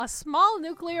A small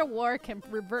nuclear war can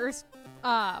reverse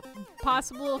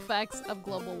possible effects of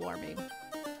global warming.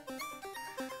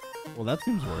 Well, that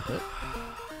seems worth it.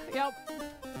 Yep.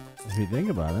 If you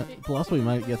think about it. Plus, we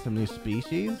might get some new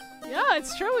species. Yeah,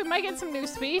 it's true. We might get some new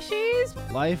species.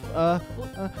 Life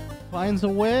finds a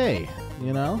way,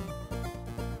 you know?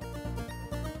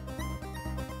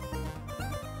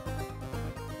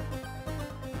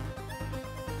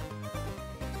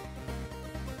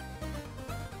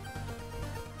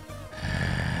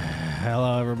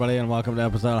 Hello, everybody, and welcome to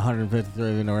episode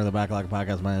 153 of Ignore the Backlog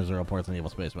Podcast. My name is Earl Ports, and Evil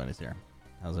Space Bunny's here.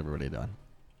 How's everybody doing?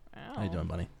 Oh. How you doing,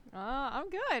 Bunny? I'm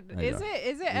good. How you Is doing? it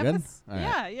You good? episode? All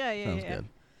right. Yeah. Sounds good.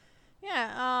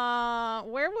 Yeah.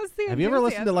 Where was the? Have you ever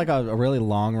listened to enthusiasm? like a really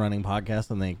long-running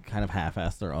podcast and they kind of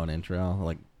half-ass their own intro?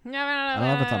 Like, No. I don't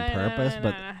know if it's on purpose,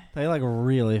 but they like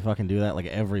really fucking do that like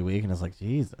every week, and it's like,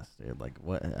 Jesus, dude, like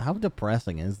what? How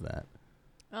depressing is that?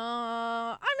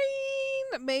 I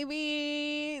mean,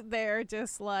 maybe they're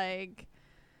just like.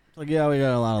 It's like, yeah, we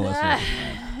got a lot of listeners.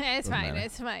 It's Doesn't fine. matter.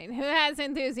 It's fine. Who has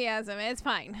enthusiasm? It's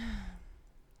fine.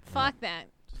 Fuck that.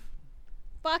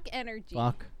 Fuck energy.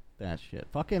 Fuck that shit.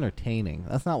 Fuck entertaining.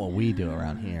 That's not what we do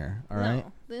around here. All right,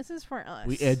 No, this is for us.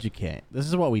 we educate. This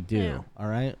is what we do. Yeah. All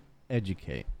right,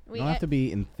 educate. We You don't have to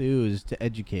be enthused to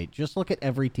educate. Just look at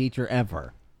every teacher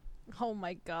ever. Oh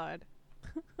my god.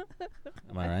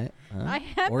 Am I right? Huh? I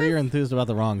had Or this- you're enthused about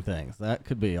the wrong things. That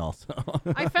could be also.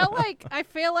 I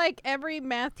feel like every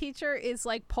math teacher is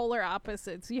like polar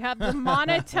opposites. You have the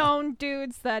monotone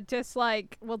dudes that just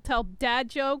like will tell dad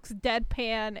jokes,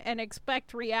 deadpan, and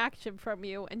expect reaction from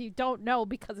you, and you don't know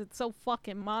because it's so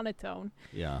fucking monotone.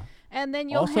 Yeah. And then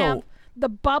you'll Also- have the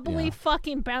bubbly Yeah.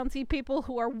 fucking bouncy people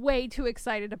who are way too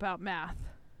excited about math.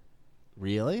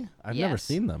 Really? I've never Yes.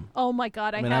 seen them. Oh my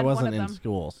god, I mean, had I wasn't one of in them.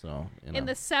 school, so you know. In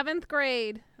the 7th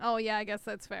grade, oh yeah, I guess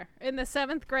that's fair. In the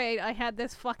 7th grade, I had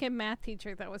this fucking math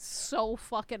teacher that was so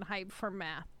fucking hyped for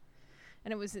math.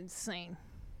 And it was insane.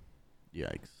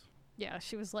 Yikes. Yeah,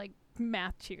 she was like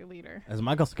math cheerleader. As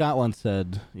Michael Scott once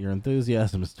said, your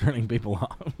enthusiasm is turning people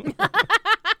off.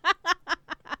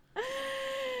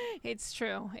 It's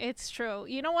true. It's true.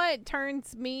 You know what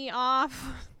turns me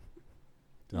off?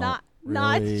 Don't not really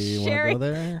wanna sharing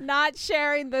go there? not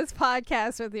sharing this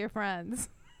podcast with your friends.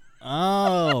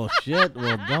 Oh, shit.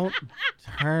 Well, don't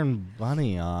turn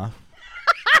Bunny off.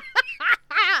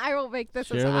 I will make this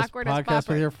Share as this awkward as podcast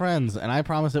possible. with your friends, and I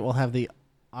promise it will have the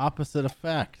opposite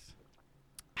effect.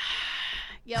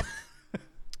 Yep.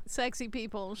 Sexy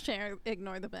people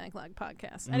ignore the backlog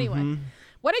podcast. Anyway, Mhm.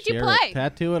 what did you Share play? it.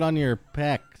 Tattoo it on your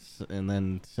pecs, and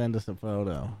then send us a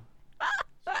photo.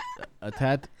 a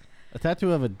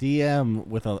tattoo of a DM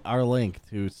with our link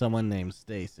to someone named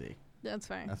Stacy. That's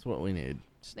fine. That's what we need.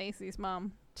 Stacy's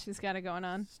mom. She's got it going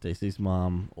on. Stacy's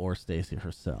mom or Stacy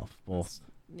herself. Both,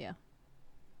 Yeah.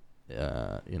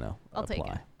 apply. I'll take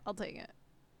it. I'll take it.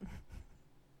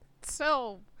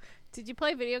 So, did you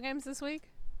play video games this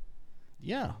week?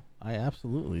 Yeah, I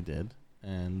absolutely did.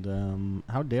 And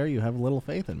how dare you have little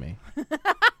faith in me?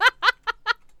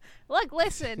 Look,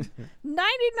 listen.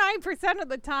 99% of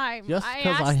the time, Just I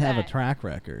because ask I have a that. track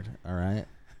record, all right?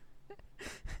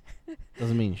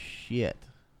 Doesn't mean shit.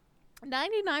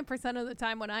 99% of the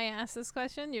time when I ask this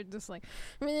question, you're just like,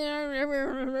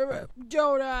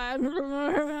 Jonah.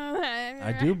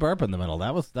 I do burp in the middle.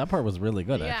 That part was really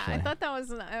good, Yeah, actually. I thought that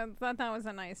was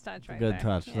a nice touch right Good there.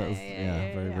 touch. That was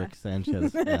very Rick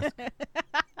Sanchez-esque.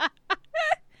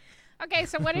 Okay,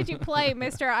 so what did you play,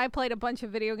 mister? I played a bunch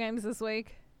of video games this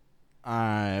week.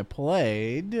 I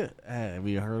played. Have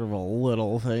you heard of a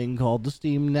little thing called the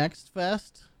Steam Next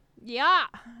Fest? Yeah,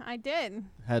 I did.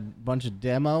 Had a bunch of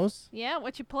demos Yeah,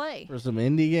 what you play? for some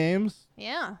indie games.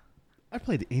 Yeah. I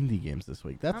played indie games this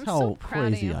week. That's I'm how so proud of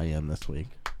crazy you. I am this week.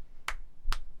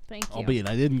 Thank you. Albeit,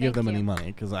 I didn't give Thank them any you. money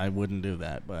because I wouldn't do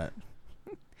that, but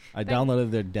I downloaded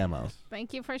their demos.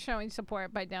 Thank you for showing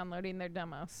support by downloading their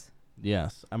demos.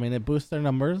 Yes. I mean, it boosts their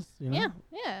numbers, you know?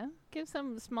 Yeah. Gives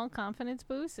them a small confidence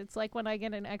boost. It's like when I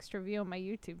get an extra view on my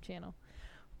YouTube channel.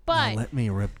 But Now let me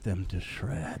rip them to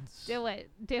shreds do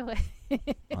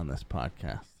it. on this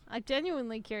podcast. I'm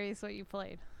genuinely curious what you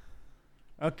played.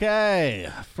 Okay,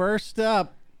 first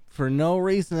up, for no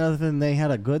reason other than they had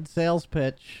a good sales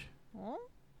pitch, Oh?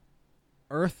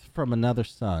 Earth from Another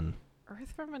Sun.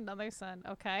 Earth from Another Sun.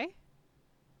 Okay.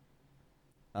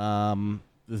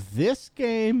 This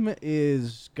game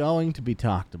is going to be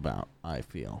talked about, I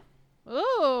feel.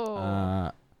 Ooh.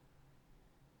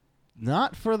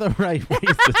 Not for the right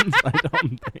reasons, I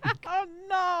don't think.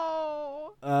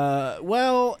 Oh, no.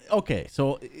 Well, okay,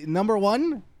 so number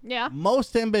one, Yeah.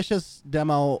 most ambitious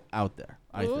demo out there.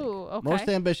 I think. Okay. Most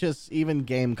ambitious, even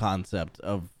game concept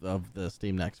of the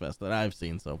Steam Next Fest that I've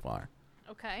seen so far.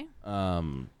 Okay.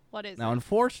 What is Now, it?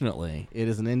 unfortunately, it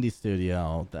is an indie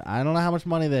studio that I don't know how much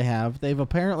money they have. They've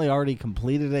apparently already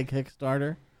completed a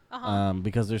Kickstarter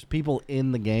because there's people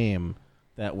in the game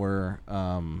that were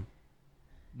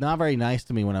not very nice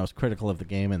to me when I was critical of the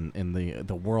game in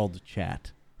the world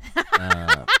chat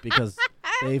because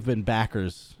they've been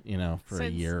backers, for Since a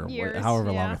year, years, however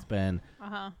long yeah. it's been,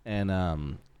 Uh-huh.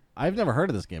 and I've never heard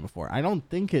of this game before. I don't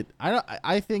think it.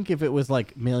 I think if it was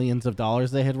like millions of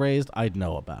dollars they had raised, I'd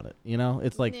know about it.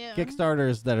 It's like Yeah.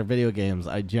 Kickstarters that are video games.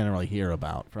 I generally hear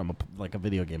about from a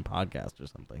video game podcast or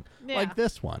something Yeah. like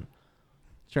this one.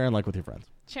 Share and like with your friends.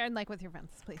 Share and like with your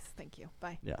friends, please. Thank you.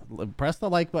 Bye. Yeah, press the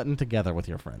like button together with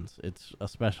your friends. It's a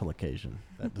special occasion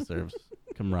that deserves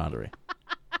camaraderie.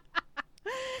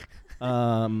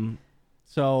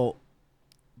 So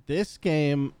this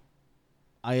game,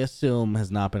 I assume,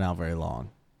 has not been out very long,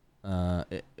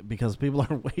 because people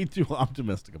are way too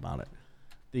optimistic about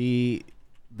it.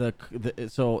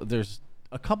 So there's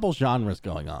a couple genres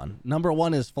going on. Number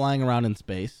one is flying around in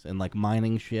space and like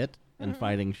mining shit and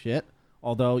fighting shit.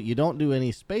 Although you don't do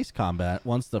any space combat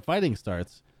once the fighting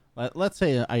starts. Let's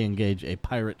say I engage a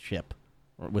pirate ship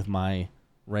with my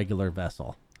regular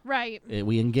vessel. Right.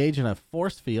 We engage in a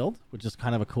force field, which is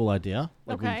kind of a cool idea.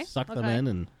 Like Okay, we suck them okay. in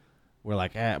and we're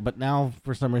like, but now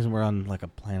for some reason we're on like a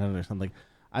planet or something.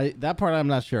 That part I'm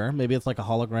not sure. Maybe it's like a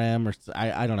hologram or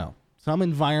I don't know. Some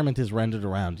environment is rendered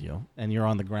around you and you're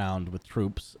on the ground with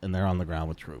troops and they're on the ground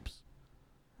with troops.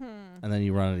 And then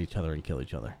you run at each other and kill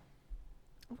each other.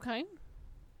 Okay.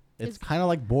 It's kind of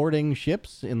like boarding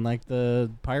ships in like the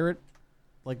pirate,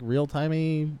 like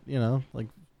real-timey, like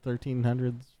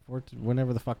 1300s, 14,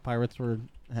 whenever the fuck pirates were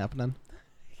happening.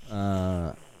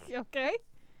 Okay.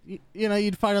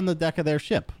 You'd fight on the deck of their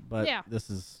ship, but Yeah. this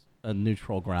is a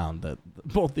neutral ground that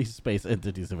both these space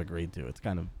entities have agreed to. It's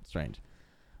kind of strange.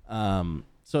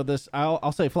 So this,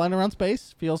 I'll say flying around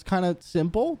space feels kind of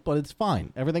simple, but it's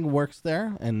fine. Everything works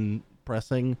there, and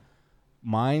pressing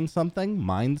mine something,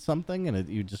 and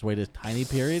you just wait a tiny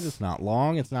period. It's not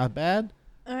long. It's not bad.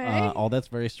 All right. All that's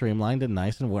very streamlined and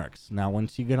nice and works. Now,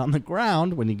 once you get on the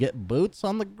ground, when you get boots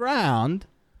on the ground,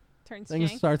 Turns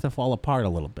things jank. start to fall apart a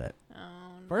little bit. Oh,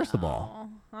 First of all,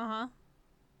 Uh-huh.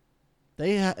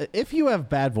 if you have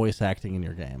bad voice acting in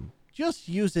your game, just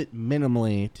use it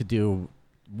minimally to do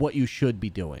what you should be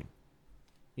doing.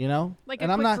 Like a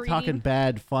and I'm quick not greeting? talking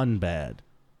bad, fun bad.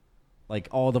 Like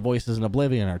all the voices in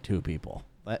Oblivion are two people.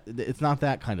 It's not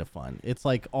that kind of fun. It's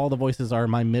like all the voices are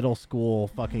my middle school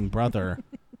fucking brother,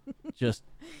 just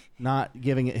not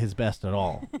giving it his best at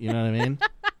all. You know what I mean?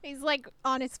 He's like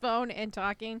on his phone and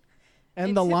talking. And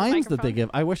the into the lines that they microphone. give,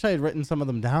 I wish I had written some of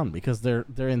them down because they're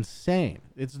insane.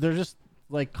 They're just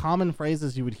like common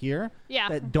phrases you would hear Yeah.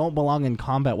 that don't belong in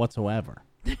combat whatsoever.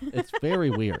 It's very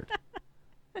weird.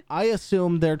 I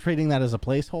assume they're treating that as a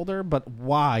placeholder, but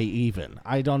why even?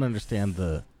 I don't understand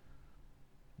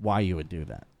why you would do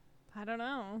that. I don't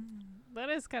know. That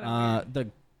is kind of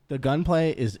weird. The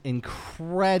gunplay is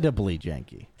incredibly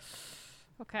janky.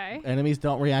 Okay. Enemies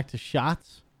don't react to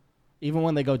shots. Even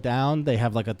when they go down, they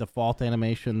have like a default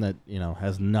animation that,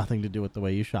 has nothing to do with the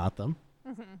way you shot them.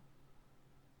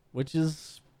 Which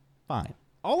is fine.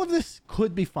 All of this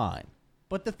could be fine.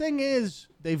 But the thing is,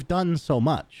 they've done so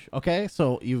much, okay?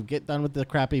 So you get done with the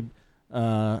crappy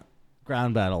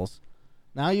ground battles.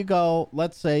 Now you go,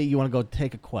 let's say you want to go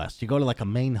take a quest. You go to like a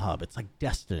main hub. It's like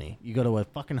Destiny. You go to a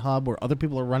fucking hub where other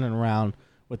people are running around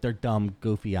with their dumb,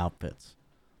 goofy outfits.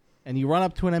 And you run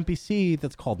up to an NPC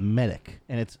that's called Medic.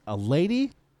 And it's a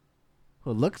lady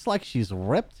who looks like she's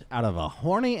ripped out of a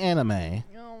horny anime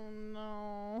Oh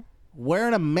no.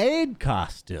 wearing a maid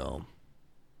costume.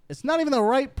 It's not even the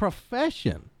right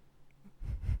profession.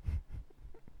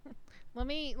 Let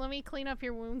me clean up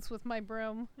your wounds with my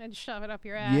broom and shove it up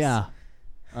your ass. Yeah.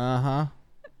 Uh-huh.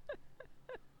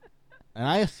 And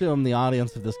I assume the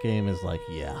audience of this game is like,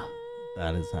 yeah,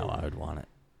 that is how I would want it.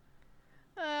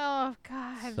 Oh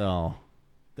god. So,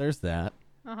 there's that.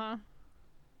 Uh-huh.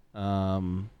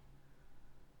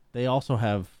 They also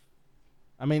have,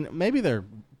 I mean, maybe their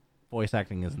voice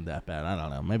acting isn't that bad. I don't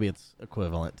know. Maybe it's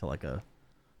equivalent to like a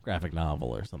graphic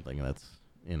novel or something that's,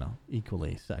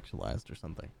 equally sexualized or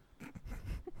something.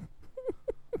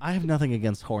 I have nothing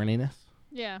against horniness,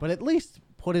 Yeah. but at least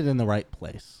put it in the right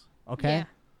place, okay? Yeah.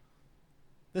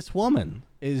 This woman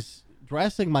is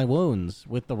dressing my wounds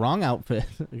with the wrong outfit.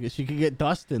 She could get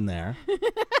dust in there.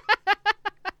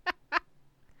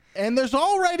 And there's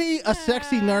already a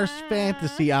sexy nurse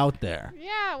fantasy out there.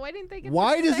 Yeah, why didn't they get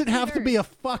Why the does it sexy have to be a nurse?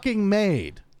 fucking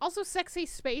maid? Also, Sexy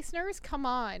Space Nurse, come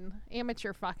on.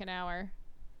 Amateur fucking hour.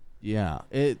 Yeah,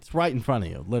 it's right in front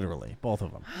of you, literally, both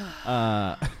of them.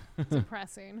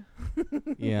 Depressing.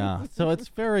 Yeah, so it's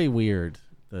very weird.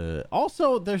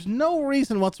 Also, there's no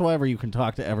reason whatsoever you can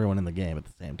talk to everyone in the game at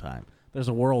the same time. There's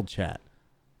a world chat,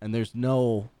 and there's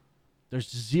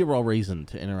zero reason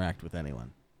to interact with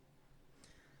anyone.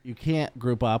 You can't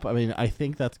group up. I mean, I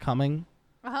think that's coming.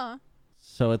 Uh-huh.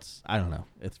 So I don't know.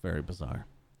 It's very bizarre.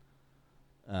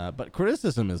 But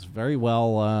criticism is very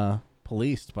well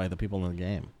policed by the people in the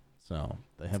game. So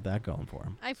they have that going for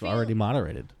them. It's already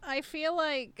moderated. I feel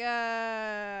like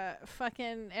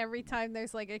fucking every time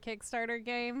there's like a Kickstarter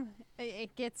game,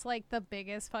 it gets like the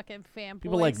biggest fucking fan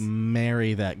People like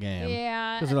marry that game.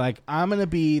 Yeah. Because they're like, I'm going to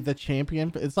be the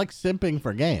champion. It's like simping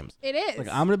for games. It is. Like,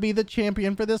 I'm going to be the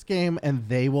champion for this game, and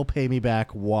they will pay me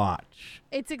back. Watch.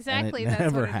 It's exactly that. It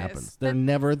never happens. They're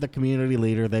never the community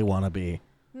leader they want to be.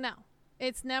 No.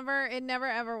 It never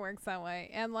ever works that way.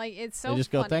 And like, it's so They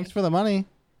just funny. go, thanks for the money.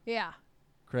 Yeah.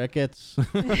 Crickets.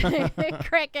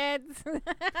 Crickets.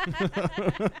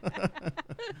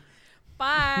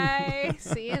 Bye.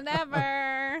 See you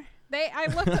never.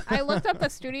 I looked up the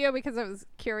studio because I was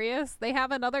curious. They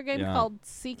have another game called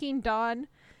Seeking Dawn,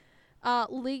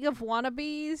 League of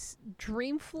Wannabes,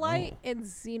 Dreamflight, and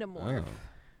Xenomorph.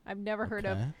 I've never heard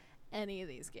of any of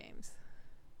these games.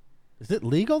 Is it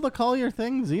legal to call your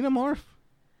thing Xenomorph?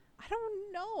 I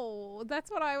don't know.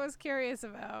 That's what I was curious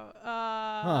about.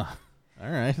 All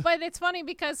right. But it's funny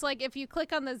because, like, if you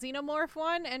click on the Xenomorph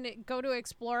one and go to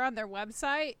explore on their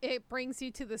website, it brings you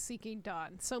to the Seeking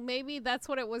Dawn. So maybe that's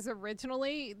what it was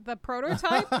originally, the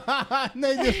prototype. And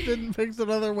they just didn't fix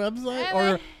another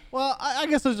website? Well, I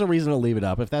guess there's a reason to leave it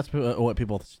up if that's what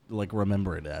people, like,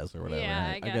 remember it as or whatever.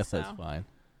 Yeah, I guess that's fine.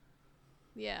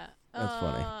 Yeah. That's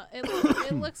funny.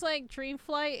 It looks like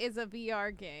Dreamflight is a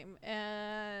VR game.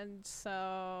 And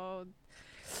so...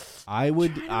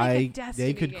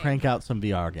 they could crank out some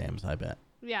VR games, I bet.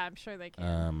 Yeah, I'm sure they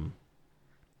can.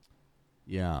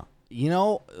 Yeah. You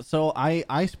know, so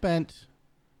I spent,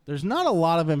 there's not a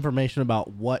lot of information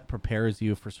about what prepares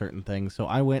you for certain things. So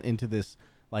I went into this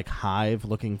like hive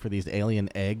looking for these alien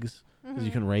eggs because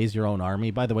you can raise your own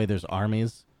army. By the way, there's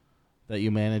armies that you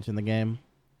manage in the game,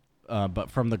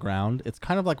 but from the ground. It's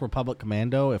kind of like Republic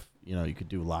Commando if, you could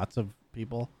do lots of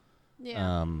people.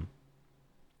 Yeah.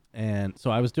 And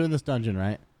so I was doing this dungeon,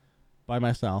 right, by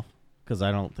myself, because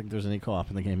I don't think there's any co-op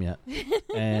in the game yet.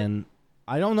 And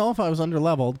I don't know if I was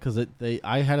underleveled, because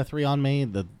I had a 3 on me,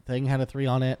 the thing had a 3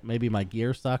 on it, maybe my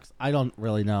gear sucks. I don't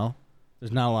really know.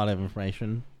 There's not a lot of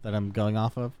information that I'm going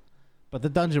off of. But the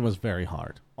dungeon was very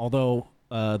hard. Although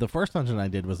the first dungeon I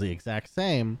did was the exact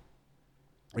same,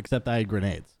 except I had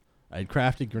grenades. I had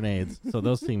crafted grenades, so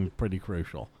those seemed pretty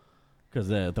crucial. Because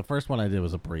the first one I did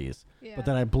was a breeze. Yeah. But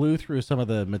then I blew through some of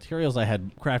the materials I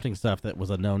had crafting stuff that was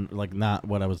unknown, like not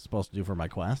what I was supposed to do for my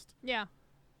quest. Yeah.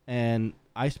 And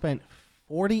I spent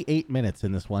 48 minutes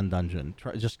in this one dungeon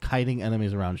just kiting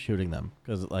enemies around, shooting them,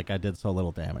 because like I did so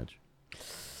little damage.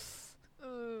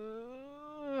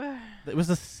 It was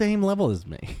the same level as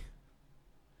me.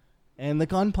 And the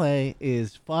gunplay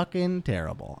is fucking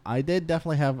terrible. I did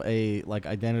definitely have a like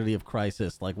identity of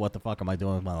crisis, like what the fuck am I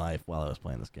doing with my life while I was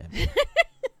playing this game.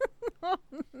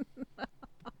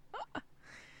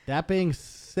 That being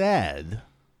said,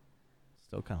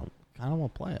 still kind of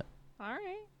want to play it. All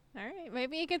right.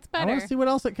 Maybe it gets better. I want to see what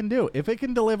else it can do. If it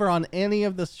can deliver on any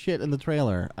of this shit in the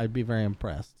trailer, I'd be very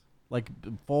impressed. Like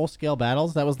full scale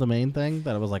battles, that was the main thing.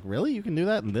 That I was like, really, you can do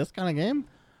that in this kind of game?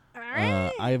 All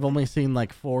right. I've only seen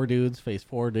like 4 dudes face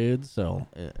 4 dudes, so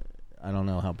I don't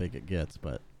know how big it gets,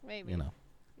 but maybe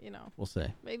we'll see.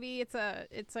 Maybe it's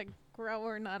a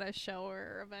grower, not a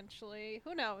shower. Eventually,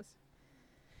 who knows?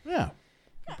 Yeah,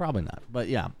 probably not, but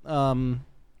yeah.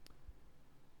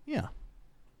 Yeah.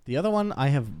 The other one I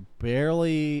have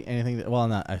barely anything.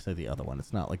 I say the other one.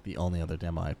 It's not like the only other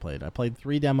demo I played. I played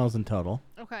 3 demos in total.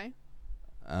 Okay.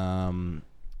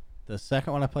 The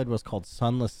second one I played was called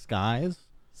Sunless Skies.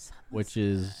 Which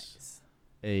is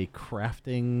a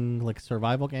crafting like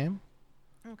survival game.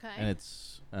 Okay. And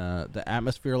it's the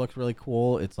atmosphere looks really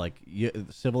cool. It's like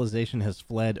civilization has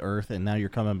fled Earth and now you're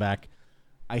coming back,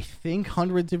 I think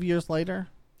hundreds of years later.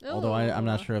 Ooh. Although I'm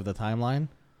not sure of the timeline,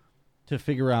 to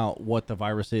figure out what the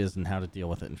virus is and how to deal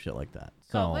with it and shit like that.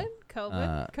 COVID.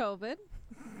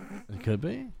 It could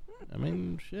be. I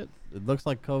mean, shit. It looks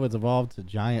like COVID's evolved to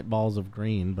giant balls of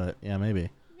green, but yeah, maybe.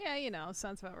 Yeah,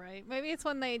 sounds about right. Maybe it's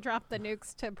when they drop the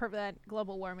nukes to prevent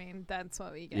global warming. That's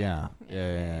what we get. Yeah.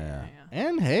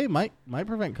 And hey, might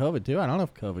prevent COVID too. I don't know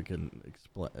if COVID can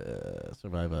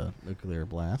survive a nuclear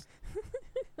blast.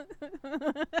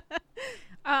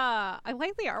 I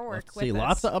like the artwork. Let's with see, this.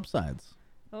 lots of upsides.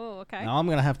 Oh, okay. Now I'm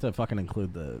gonna have to fucking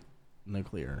include the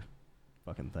nuclear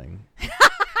fucking thing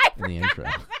in the intro.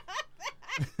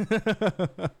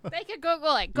 They can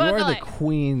Google it. You Google are the it.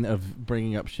 queen of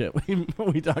bringing up shit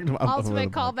we talked about.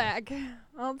 Ultimate before the podcast. callback.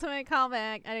 Ultimate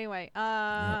callback. Anyway,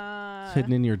 It's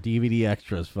hidden in your DVD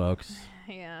extras, folks.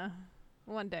 yeah,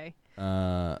 one day.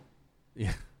 Yeah.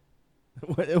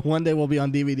 One day we'll be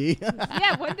on DVD.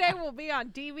 Yeah, one day we'll be on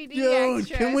DVD. Dude,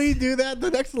 extras. can we do that?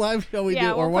 The next live show we Yeah,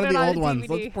 do, or we'll one put of the it on old a ones. DVD.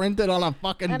 Let's print it on a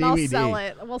fucking And DVD. I'll sell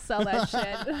it. We'll sell that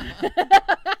shit.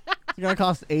 It's gonna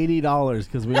cost $80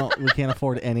 because we can't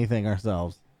afford anything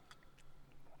ourselves.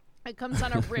 It comes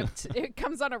on a ripped. It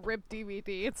comes on a ripped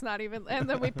DVD. It's not even. And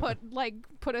then we put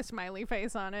a smiley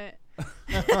face on it.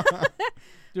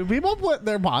 Do people put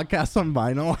their podcasts on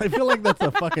vinyl? I feel like that's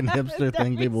a fucking hipster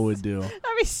thing people would do. That'd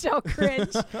be so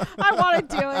cringe. I want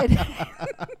to do it. Is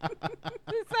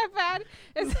that bad?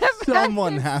 Is that bad?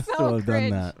 Someone It's has so to have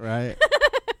cringe. done that, right?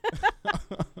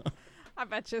 I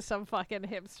bet you some fucking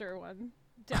hipster one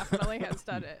definitely has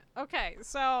done it. Okay,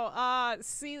 so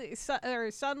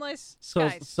Sunless So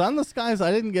Skies. Sunless Skies,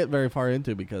 I didn't get very far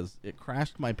into because it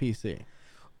crashed my PC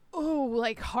Ooh,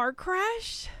 like hard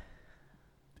crashed?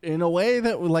 in a way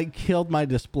that like killed my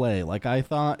display. Like I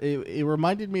thought it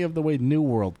reminded me of the way New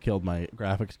World killed my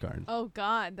graphics card. Oh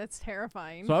God, that's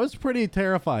terrifying. So I was pretty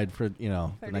terrified for the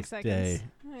 30 next seconds. day,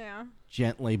 Yeah.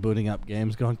 gently booting up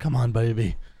games, going, "Come on,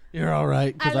 baby, you're all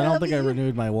right." Because I don't love think I you.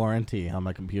 renewed my warranty on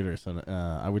my computer, so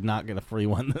I would not get a free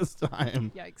one this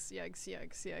time. Yikes! Yikes!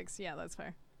 Yikes! Yikes! Yeah, that's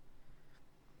fair.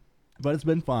 But it's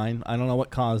been fine. I don't know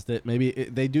what caused it. Maybe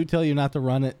they do tell you not to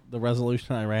run it the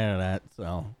resolution I ran it at,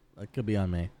 so that could be on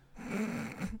me.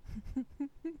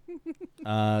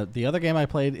 The other game I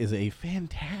played is a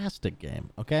fantastic game.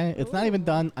 Okay, it's not even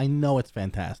done. I know it's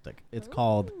fantastic. It's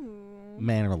called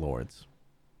Manor Lords,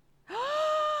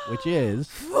 which is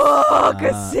Fuck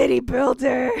a city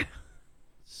builder.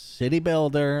 city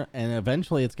builder, and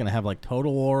eventually it's gonna have like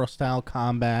Total War style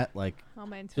combat, like.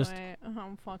 I'm into Just- it.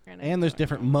 I'm fucking. And there's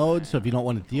different modes, so if you don't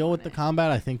want to deal with the combat,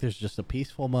 I think there's just a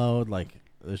peaceful mode. Like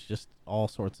there's just all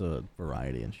sorts of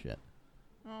variety and shit.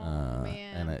 Oh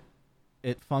man. And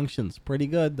it functions pretty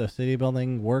good. The city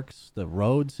building works. The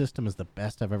road system is the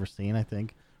best I've ever seen. I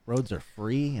think roads are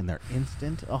free and they're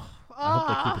instant. Oh, I hope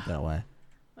they keep it that way.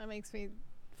 That makes me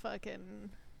fucking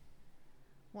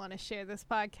want to share this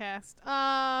podcast.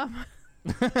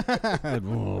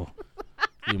 Ooh,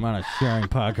 the amount of sharing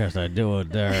podcasts I do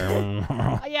it there.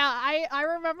 Yeah, I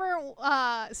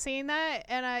remember seeing that,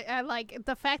 and I like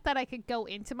the fact that I could go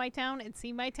into my town and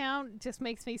see my town just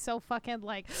makes me so fucking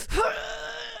like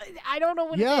I don't know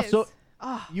what it is. So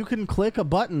you can click a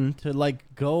button to like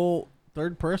go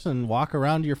third person walk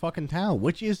around your fucking town,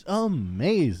 which is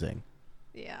amazing.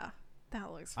 Yeah,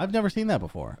 that looks. I've never seen that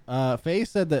before. Faye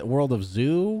said that World of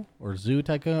Zoo or Zoo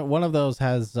Tycoon, one of those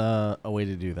has a way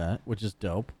to do that, which is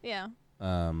dope. Yeah.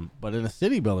 But in a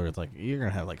city builder, it's like you're gonna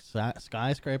have like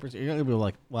skyscrapers. You're gonna be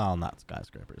like, well, not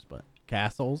skyscrapers, but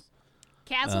castles.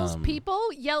 Castles,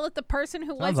 people yell at the person who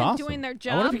Sounds wasn't awesome. doing their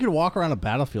I wonder job. if you could walk around a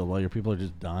battlefield while your people are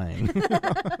just dying. She's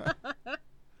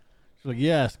like,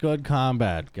 yes, good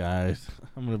combat, guys.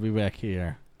 I'm gonna be back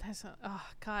here. Oh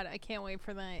God, I can't wait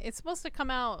for that. It's supposed to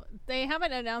come out. They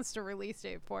haven't announced a release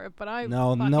date for it, but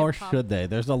No, nor should they.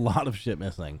 There's a lot of shit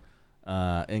missing,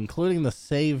 including the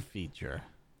save feature.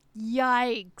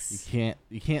 Yikes!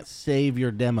 You can't save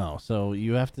your demo, so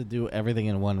you have to do everything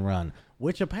in one run,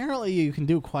 which apparently you can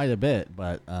do quite a bit.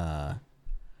 But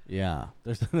yeah,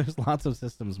 there's lots of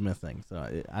systems missing, so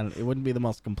it wouldn't be the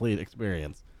most complete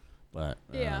experience. But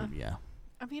yeah.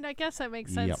 I mean, I guess that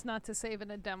makes sense not to save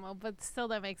in a demo, but still,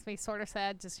 that makes me sort of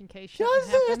sad just in case shit Does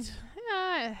happen. it?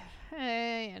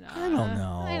 You know, I don't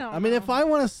know. I don't I mean, know. if I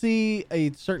want to see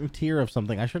a certain tier of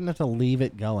something, I shouldn't have to leave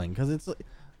it going because it's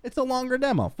a longer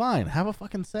demo. Fine, have a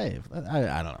fucking save.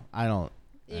 I don't know. I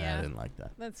didn't like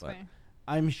that. That's but fine.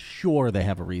 I'm sure they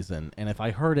have a reason, and if I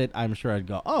heard it, I'm sure I'd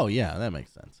go, "Oh yeah, that makes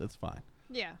sense. It's fine."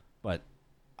 Yeah. But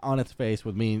on its face,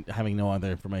 with me having no other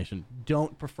information,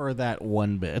 don't prefer that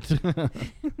one bit.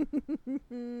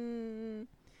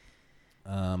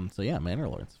 So yeah, Manor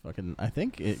Lords. Fucking, I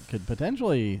think it could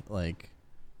potentially like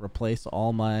replace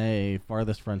all my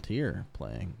Farthest Frontier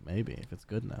playing, maybe if it's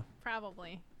good enough.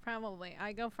 Probably.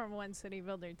 I go from one city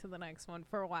builder to the next one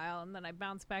for a while, and then I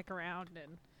bounce back around,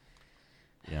 and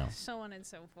Yeah. so on and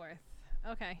so forth.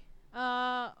 Okay.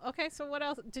 Okay. So what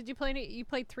else did you play? You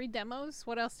played 3 demos.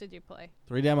 What else did you play?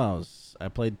 3 demos. I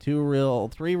played 3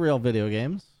 real video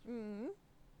games. Mm.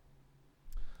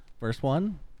 First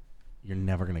one, you're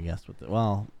never gonna guess what.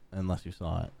 Well, unless you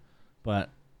saw it, but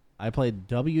I played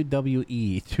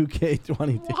WWE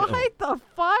 2K22. What the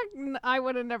fuck? I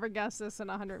would have never guessed this in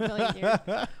 100 million years.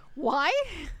 Why?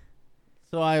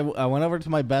 So I went over to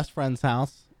my best friend's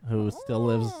house, who still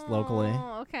lives locally.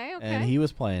 Okay. And he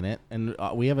was playing it. And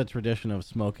we have a tradition of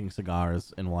smoking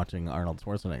cigars and watching Arnold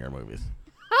Schwarzenegger movies.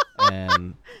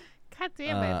 And God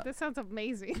damn it. This sounds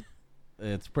amazing.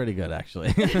 it's pretty good,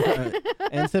 actually.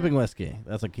 And sipping whiskey.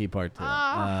 That's a key part, too.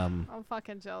 I'm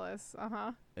fucking jealous.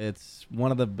 Uh-huh. It's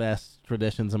one of the best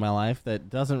traditions in my life that it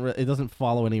doesn't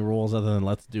follow any rules other than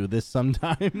let's do this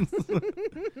sometimes.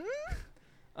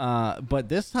 But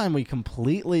this time we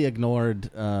completely ignored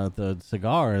the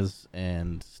cigars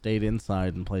and stayed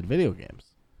inside and played video games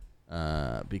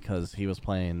because he was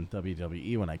playing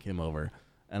WWE when I came over.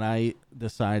 And I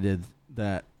decided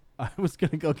that I was going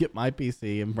to go get my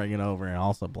PC and bring it over and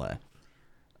also play.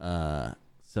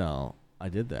 So I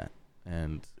did that,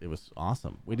 and it was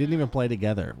awesome. We didn't even play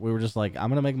together. We were just like, I'm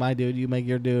going to make my dude, you make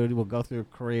your dude. We'll go through a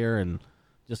career and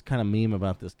just kind of meme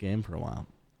about this game for a while.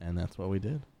 And that's what we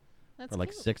did. For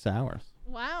like 6 hours.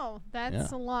 Wow,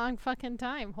 that's a long fucking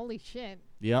time. Holy shit.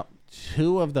 Yep.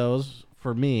 2 of those,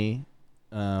 for me,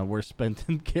 were spent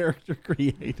in character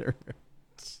creator.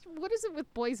 What is it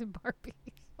with boys and Barbie?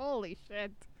 Holy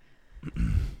shit.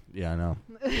 Yeah, I know.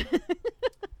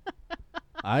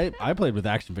 I played with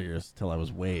action figures till I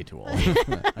was way too old.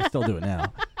 I still do it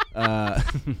now.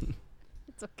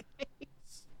 It's okay.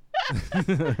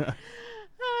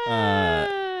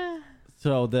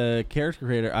 So the character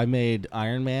creator, I made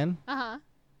Iron Man. Uh-huh.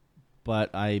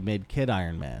 But I made Kid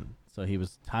Iron Man. So he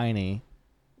was tiny,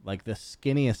 like the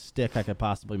skinniest stick I could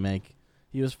possibly make.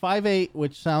 He was 5'8",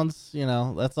 which sounds,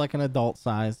 that's like an adult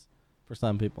size for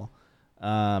some people.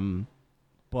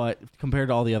 But compared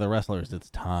to all the other wrestlers, it's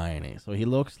tiny. So he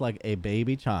looks like a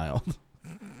baby child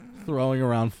throwing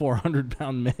around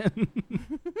 400-pound men.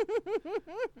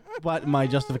 But my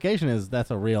justification is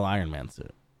that's a real Iron Man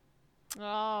suit.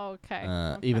 Oh,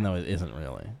 okay. Even though it isn't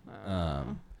really.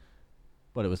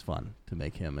 But it was fun to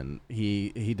make him. And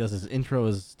he does his intro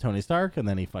as Tony Stark, and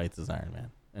then he fights as Iron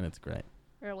Man. And it's great.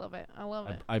 I love it. I love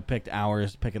it. I picked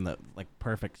hours picking the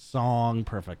perfect song,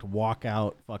 perfect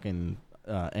walkout, fucking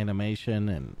animation,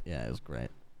 and yeah, it was great.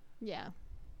 Yeah.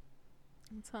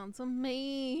 It sounds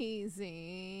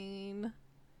amazing.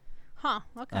 Huh.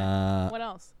 Okay. What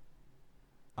else?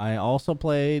 I also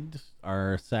played.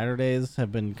 Our Saturdays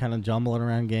have been kind of jumbling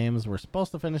around games. We're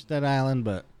supposed to finish Dead Island,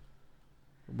 but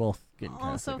we're both getting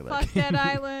kind of sick of that. Also, fuck Dead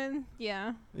Island.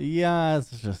 Yeah. Yeah,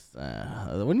 it's just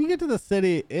when you get to the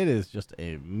city, it is just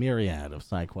a myriad of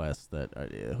side quests that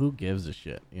who gives a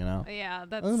shit, Yeah,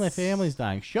 that's. Oh, my family's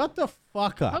dying. Shut the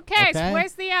fuck up. Okay, so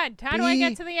where's the end? How do I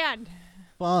get to the end?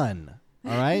 Fun.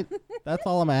 All right, that's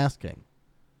all I'm asking.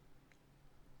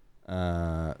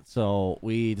 So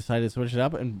we decided to switch it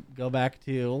up and go back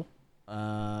to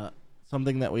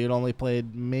something that we had only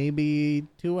played maybe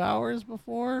 2 hours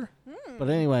before. But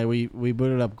anyway, we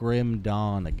booted up Grim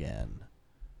Dawn again.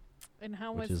 And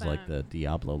how was that? Which is like the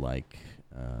Diablo-like.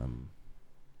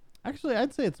 Actually,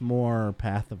 I'd say it's more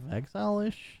Path of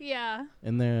Exile-ish. Yeah.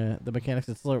 In the mechanics,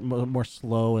 it's a little more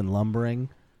slow and lumbering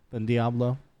than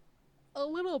Diablo. A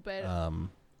little bit.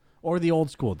 Or the old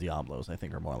school Diablos, I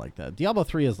think, are more like that. Diablo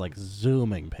 3 is like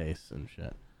zooming pace and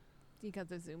shit. You got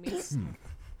the zoomies.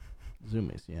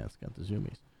 Zoomies, yeah, it's got the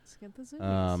zoomies. Let's get the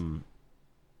zoomies.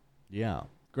 Yeah.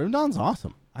 Grim Dawn's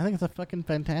awesome. I think it's a fucking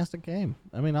fantastic game.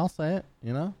 I mean, I'll say it,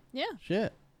 Yeah.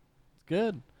 Shit. It's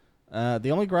good. The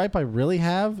only gripe I really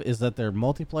have is that their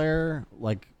multiplayer,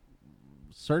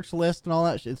 search list and all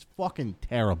that shit, it's fucking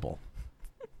terrible.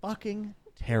 Fucking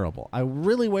terrible. I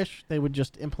really wish they would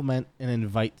just implement an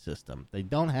invite system. They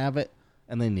don't have it,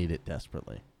 and they need it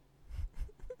desperately.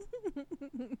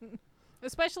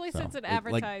 Especially since it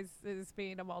advertises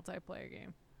being a multiplayer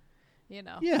game.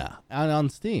 Yeah, and on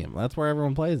Steam. That's where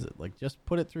everyone plays it. Just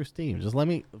put it through Steam. Just let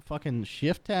me fucking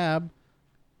shift tab,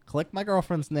 click my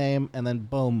girlfriend's name, and then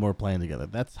boom, we're playing together.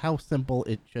 That's how simple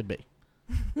it should be.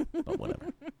 But whatever.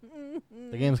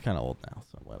 The game's kind of old now,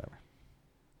 so whatever.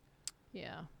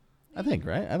 Yeah. I think,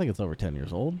 right? I think it's over 10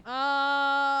 years old.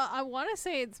 I want to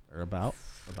say it's... Or about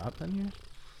 10 years?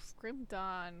 Grim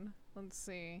Dawn. Let's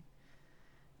see.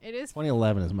 It is...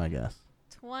 2011 is my guess.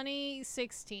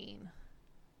 2016.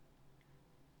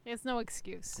 It's no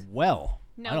excuse. Well,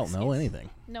 no I don't excuse. know anything.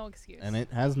 No excuse. And it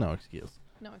has no excuse.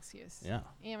 No excuse. Yeah.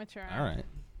 Amateur. All right.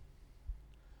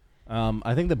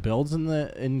 I think the builds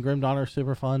in Grim Dawn are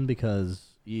super fun because,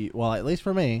 at least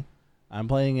for me, I'm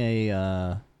playing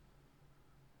a...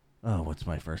 what's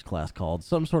my first class called?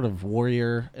 Some sort of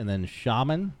warrior and then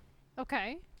shaman.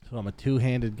 Okay. So I'm a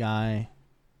two-handed guy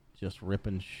just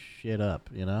ripping shit up,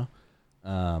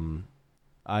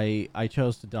 I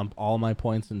chose to dump all my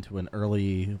points into an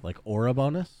early like aura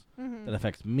bonus that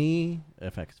affects me,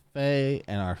 affects Faye,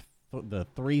 and the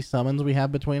 3 summons we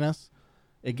have between us.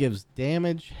 It gives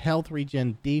damage, health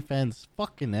regen, defense,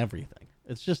 fucking everything.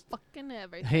 It's just fucking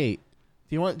everything. Hey, do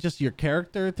you want just your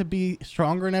character to be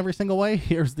stronger in every single way?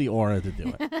 Here's the aura to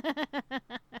do it.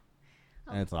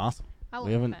 And it's awesome.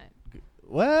 We haven't.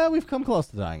 Well, we've come close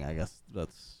to dying, I guess. But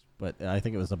I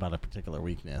think it was about a particular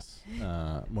weakness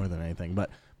more than anything.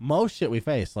 But most shit we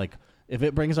face, like if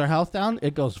it brings our health down,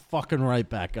 it goes fucking right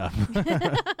back up.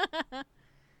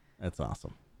 That's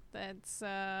awesome. That's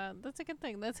a good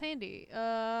thing. That's handy.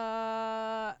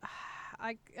 I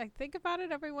think about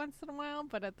it every once in a while,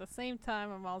 but at the same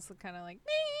time, I'm also kind of like,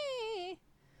 meh.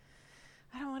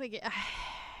 I don't want to get.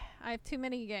 I have too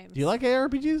many games. Do you like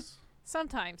ARPGs?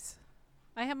 Sometimes.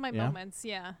 I have my moments.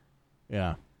 Yeah.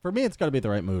 Yeah. For me, it's got to be the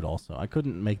right mood. Also, I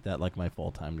couldn't make that like my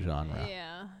full-time genre.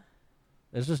 Yeah.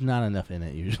 There's just not enough in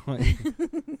it usually.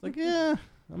 It's like, yeah.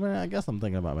 I mean, I guess I'm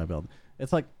thinking about my build.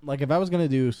 It's like if I was gonna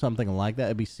do something like that,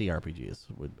 it'd be CRPGs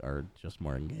are just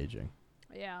more engaging.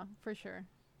 Yeah, for sure.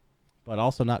 But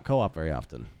also not co-op very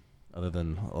often, other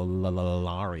than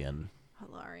Larian.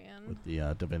 With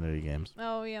the Divinity games.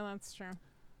 Oh yeah, that's true.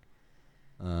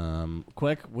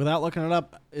 Quick, without looking it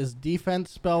up, is defense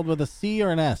spelled with a C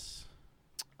or an S?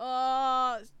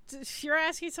 You're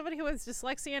asking somebody who has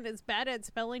dyslexia and is bad at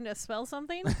spelling to spell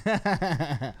something?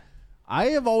 I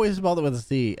have always spelled it with a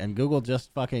C, and Google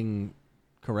just fucking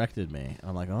corrected me.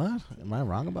 I'm like, what? Am I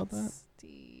wrong about that?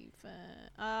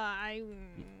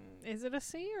 Is it a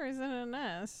C or is it an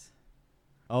S?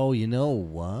 Oh, you know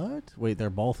what? Wait, they're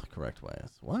both correct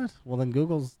ways. What? Well, then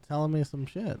Google's telling me some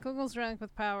shit. Google's drunk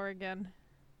with power again.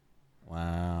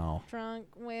 Wow. Drunk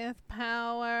with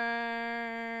power.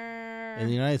 In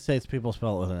the United States, people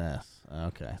spell it with an S.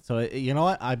 Okay. So, you know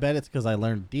what? I bet it's because I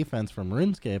learned defense from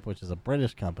RuneScape, which is a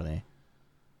British company.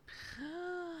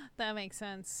 That makes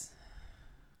sense.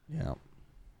 Yeah.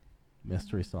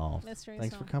 Mystery solved.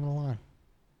 Thanks for coming along.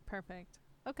 Perfect.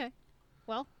 Okay.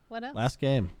 Well, what else? Last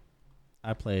game.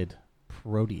 I played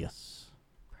Proteus.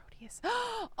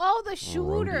 Oh, the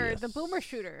shooter. The boomer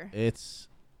shooter. It's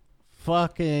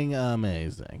fucking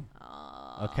amazing.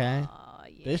 Okay?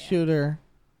 Yeah. This shooter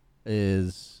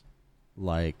is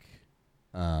like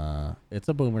it's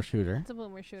a boomer shooter. It's a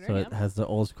boomer shooter. So it has the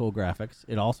old school graphics.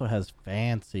 It also has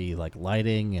fancy like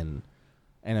lighting and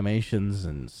animations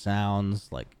and sounds,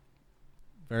 like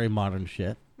very modern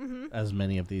shit, as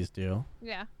many of these do.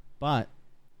 Yeah. But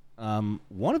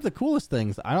one of the coolest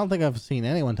things I don't think I've seen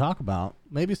anyone talk about,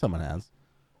 maybe someone has,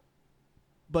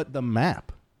 but the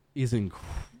map is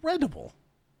incredible,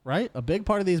 right? A big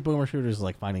part of these boomer shooters is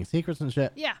like finding secrets and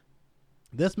shit. Yeah.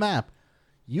 This map,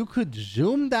 you could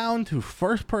zoom down to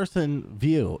first person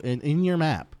view in your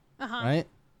map, right?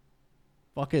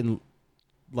 Fucking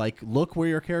like look where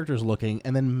your character's looking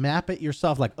and then map it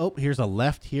yourself. Like, oh, here's a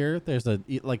left here. There's a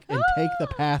like, and take the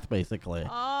path basically.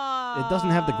 It doesn't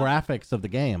have the graphics of the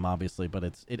game, obviously, but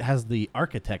it has the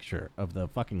architecture of the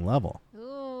fucking level.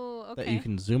 Ooh, okay. That you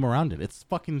can zoom around it. It's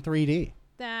fucking 3D.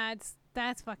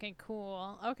 That's fucking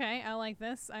cool. Okay, I like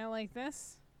this.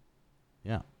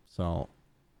 Yeah. So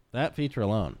that feature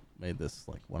alone made this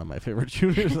like one of my favorite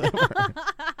shooters ever.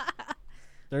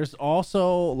 There's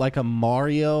also like a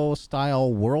Mario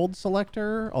style world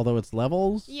selector, although it's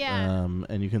levels. Yeah.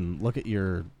 And you can look at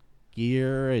your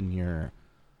gear and your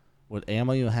what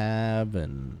ammo you have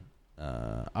and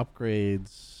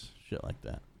upgrades, shit like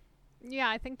that. Yeah,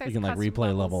 I think there's you can like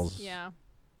replay levels. Yeah.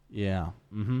 Yeah.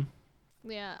 Mm-hmm.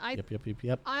 Yeah.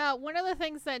 Yep. One of the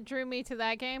things that drew me to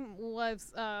that game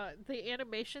was the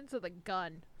animations of the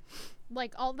gun.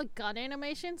 Like all the gun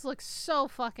animations look so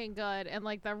fucking good, and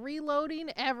like the reloading,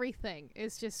 everything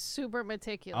is just super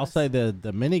meticulous. I'll say the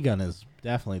minigun is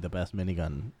definitely the best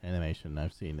minigun animation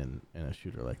I've seen in a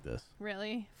shooter like this.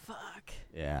 Really? Fuck.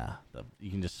 Yeah, you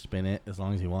can just spin it as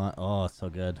long as you want. Oh, it's so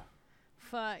good.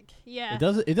 Fuck yeah.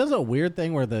 It does a weird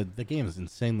thing where the game is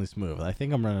insanely smooth. I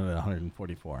think I'm running at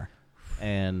 144,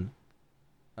 and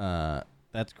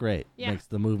that's great. Yeah. Makes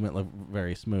the movement look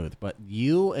very smooth. But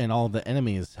you and all the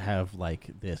enemies have like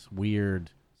this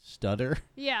weird stutter.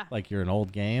 Yeah. Like you're an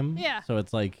old game. Yeah. So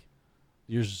it's like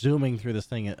you're zooming through this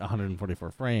thing at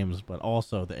 144 frames, but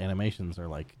also the animations are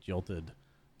like jolted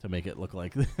to make it look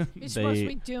like you're supposed to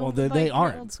be doomed. Well, like they old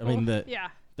aren't. I school. mean,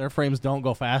 their frames don't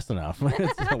go fast enough.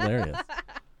 It's hilarious.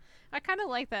 I kind of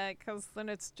like that because then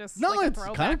it's just no, like it's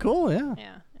kind of cool.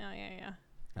 Yeah. Yeah.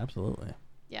 Absolutely.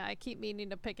 Yeah, I keep meaning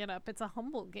to pick it up. It's a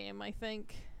humble game, I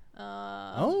think.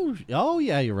 Oh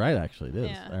yeah, you're right. Actually, it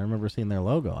is. Yeah. I remember seeing their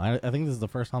logo. I think this is the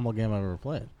first humble game I've ever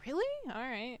played. Really? All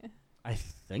right. I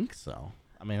think so.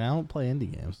 I mean, I don't play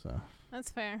indie games, so.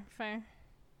 That's fair. I mean,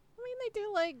 they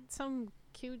do like some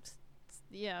cute.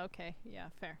 Yeah. Okay. Yeah.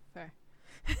 Fair.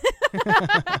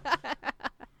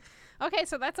 Okay,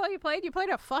 so that's all you played? You played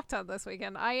a fuck ton this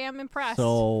weekend. I am impressed.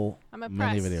 So I'm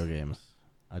impressed. many video games.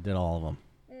 I did all of them.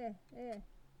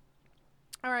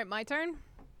 All right, my turn.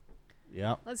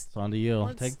 Yep. Let's it's on to you.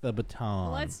 Take the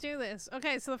baton. Let's do this.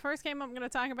 Okay, so the first game I'm going to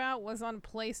talk about was on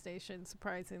PlayStation,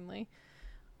 surprisingly.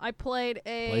 I played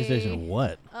a PlayStation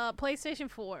what?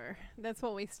 PlayStation 4. That's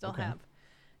what we still Okay. have.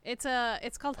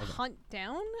 It's called Hunt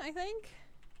Down, I think.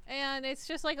 And it's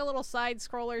just like a little side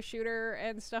scroller shooter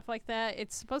and stuff like that.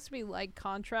 It's supposed to be like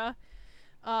Contra.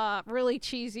 Really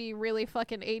cheesy, really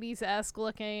fucking 80s-esque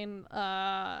looking.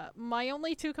 My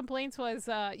only two complaints was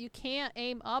you can't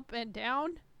aim up and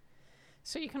down.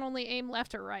 So you can only aim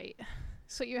left or right.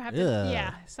 So you have to,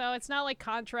 yeah. So it's not like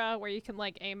Contra where you can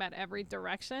like aim at every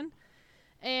direction.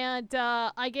 And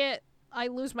I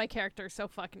lose my character so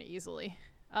fucking easily.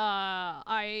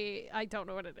 I don't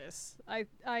know what it is.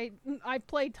 I've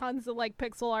played tons of like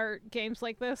pixel art games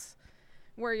like this,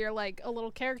 where you're like a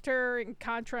little character in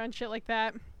Contra and shit like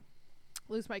that.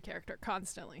 Lose my character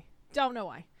constantly. Don't know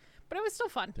why, but it was still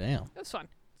fun. Damn. It was fun.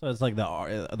 So it's like the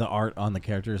art on the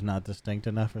character is not distinct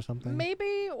enough or something?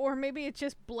 Maybe it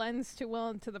just blends too well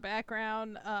into the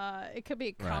background. It could be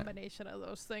a combination of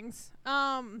those things.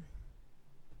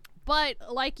 But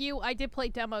like you, I did play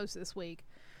demos this week.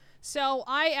 So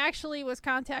I actually was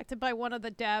contacted by one of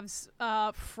the devs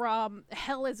from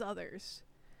Hell is Others.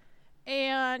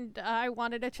 And I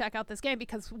wanted to check out this game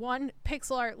because one,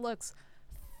 pixel art looks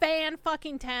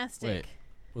fan-fucking-tastic. Wait,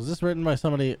 was this written by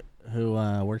somebody who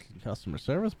works in customer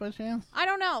service by chance? I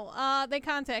don't know. They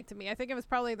contacted me. I think it was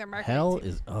probably their marketing Hell team.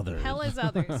 is Others. Hell is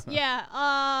Others.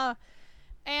 Yeah.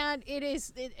 And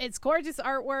it's gorgeous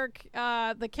artwork.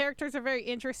 The characters are very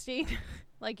interesting.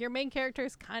 Like, your main character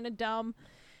is kind of dumb.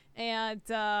 And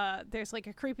there's like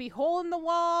a creepy hole in the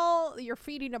wall. You're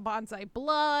feeding a bonsai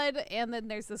blood. And then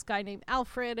there's this guy named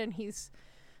Alfred, and he's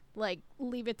like,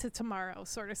 leave it to tomorrow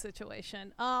sort of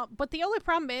situation. But the only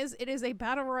problem is it is a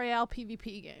battle royale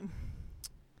PvP game.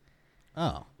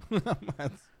 Oh.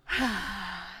 That's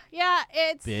Yeah,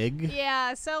 it's big.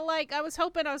 Yeah, so like I was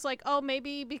like, oh,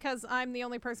 maybe because I'm the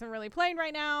only person really playing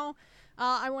right now,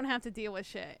 I won't have to deal with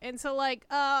shit. And so like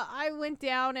I went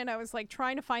down and I was like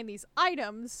trying to find these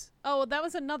items. Oh, that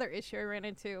was another issue I ran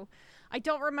into. I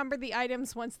don't remember the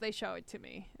items once they show it to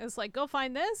me. It's like, go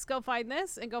find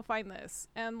this, and go find this.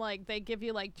 And like they give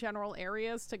you like general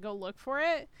areas to go look for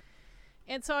it.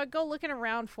 And so I go looking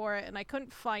around for it and I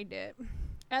couldn't find it.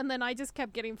 And then I just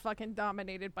kept getting fucking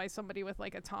dominated by somebody with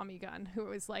like a Tommy gun who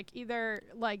was like either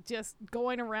like just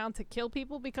going around to kill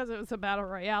people because it was a battle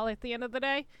royale at the end of the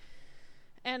day.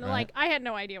 And like I had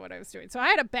no idea what I was doing. So I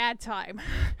had a bad time.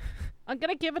 I'm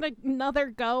going to give it another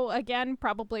go again,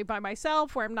 probably by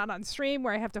myself, where I'm not on stream,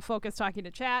 where I have to focus talking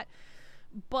to chat.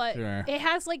 But it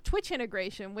has like Twitch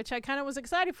integration, which I kind of was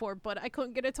excited for, but I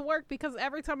couldn't get it to work because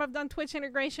every time I've done Twitch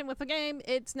integration with a game,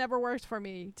 it's never worked for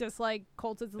me. Just like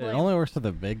Cult of the Lamb. It only works for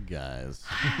the big guys.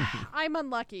 I'm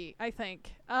unlucky, I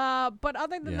think. But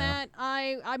other than that,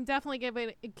 I'm definitely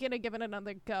gonna give it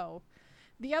another go.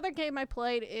 The other game I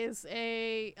played is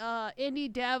a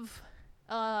indie dev,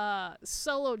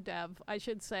 solo dev, I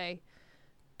should say,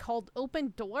 called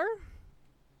Open Door.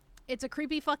 It's a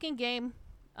creepy fucking game.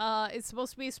 It's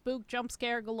supposed to be a spook jump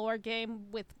scare galore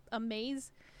game with a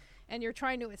maze, and you're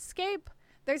trying to escape.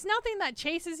 There's nothing that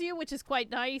chases you, which is quite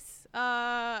nice,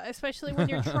 especially when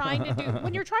you're trying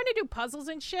to do puzzles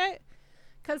and shit.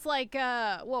 Cause like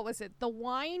what was it? The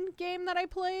wine game that I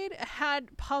played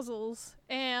had puzzles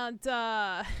and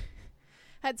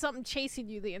had something chasing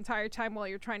you the entire time while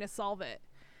you're trying to solve it.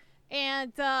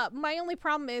 And my only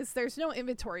problem is there's no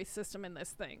inventory system in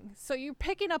this thing. So you're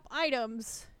picking up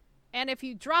items. And if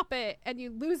you drop it and you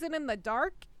lose it in the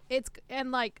dark,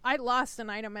 like I lost an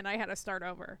item and I had to start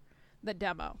over the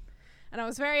demo. And I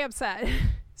was very upset.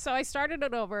 So I started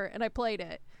it over and I played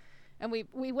it. And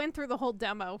we went through the whole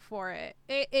demo for it.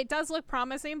 It does look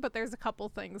promising, but there's a couple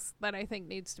things that I think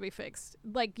needs to be fixed.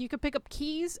 Like you could pick up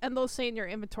keys and those stay in your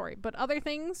inventory. But other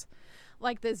things,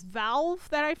 like this valve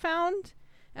that I found,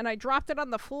 and I dropped it on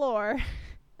the floor.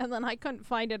 And then I couldn't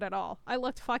find it at all. I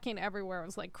looked fucking everywhere. I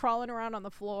was like crawling around on the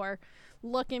floor,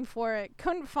 looking for it.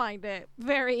 Couldn't find it.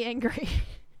 Very angry.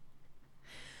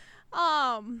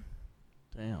 Damn.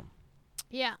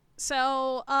 Yeah.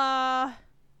 So I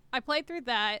played through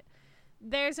that.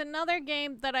 There's another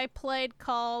game that I played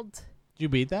called Did you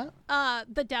beat that?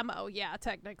 the demo, yeah,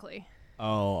 technically.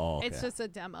 Oh, okay. It's just a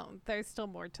demo. There's still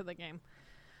more to the game.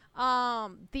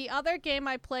 The other game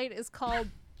I played is called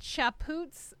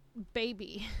Chaput's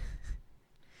Baby.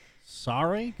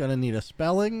 Sorry, gonna need a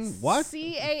spelling. What?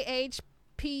 Chaput.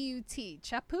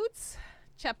 Chaput's?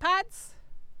 Chapats?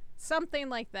 Something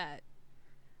like that.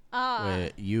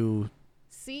 Wait, you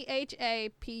Chaputs.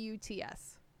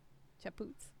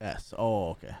 Chaput's. S. Oh,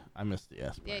 okay. I missed the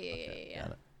S part. Yeah. Okay,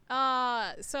 got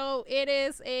it. So it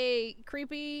is a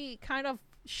creepy kind of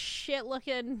shit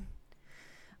looking.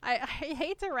 I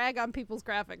hate to rag on people's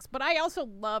graphics, but I also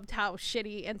loved how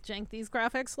shitty and jank these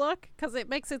graphics look because it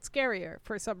makes it scarier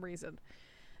for some reason.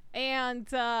 And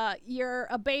you're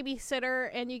a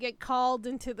babysitter and you get called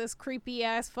into this creepy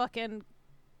ass fucking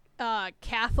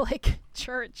Catholic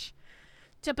church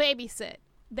to babysit.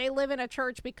 They live in a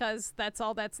church because that's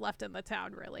all that's left in the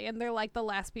town, really, and they're like the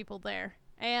last people there.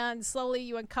 And slowly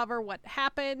you uncover what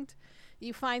happened.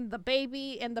 You find the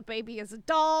baby, and the baby is a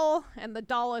doll, and the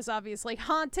doll is obviously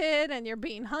haunted, and you're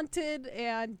being hunted,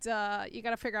 and you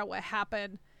gotta figure out what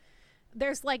happened.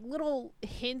 There's like little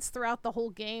hints throughout the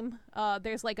whole game.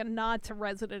 There's like a nod to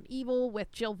Resident Evil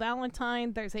with Jill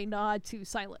Valentine. There's a nod to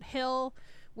Silent Hill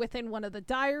within one of the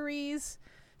diaries.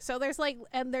 So there's like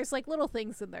little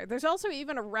things in there. There's also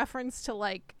even a reference to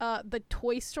like the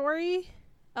Toy Story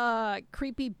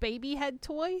creepy baby head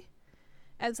toy,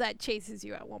 as that chases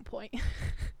you at one point.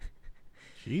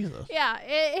 Jesus. Yeah,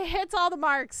 it hits all the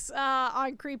marks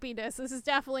on creepiness. This is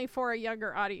definitely for a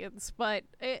younger audience, but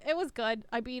it was good.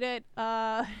 I beat it.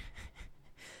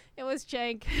 It was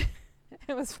jank.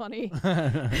 It was funny.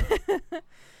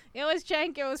 It was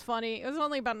jank. It was funny. It was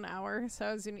only about an hour, so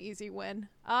it was an easy win.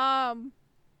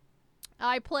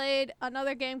 I played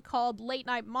another game called Late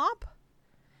Night Mop.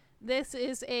 This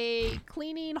is a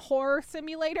cleaning horror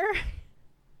simulator.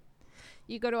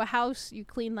 You go to a house, you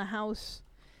clean the house,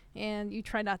 and you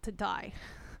try not to die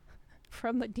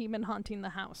from the demon haunting the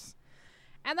house.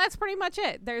 And that's pretty much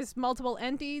it. There's multiple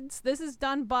endings. This is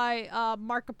done by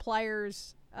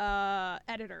Markiplier's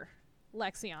editor,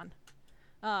 Lexion,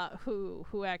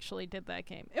 who actually did that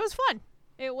game. It was fun.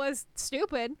 It was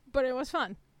stupid, but it was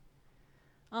fun.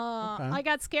 Okay. I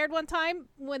got scared one time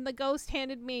when the ghost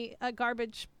handed me a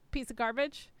piece of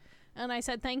garbage, and I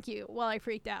said thank you while I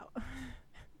freaked out.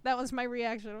 That was my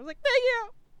reaction. I was like, thank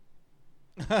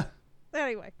you.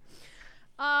 Anyway,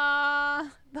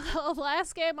 the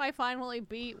last game I finally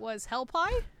beat was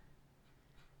Hellpie.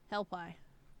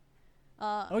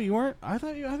 Oh, you weren't? I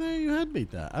thought you had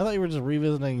beat that. I thought you were just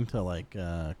revisiting to like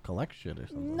collect shit or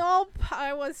something. Nope,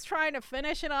 I was trying to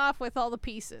finish it off with all the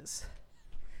pieces.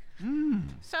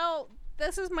 So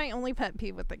this is my only pet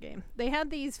peeve with the game. They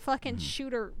had these fucking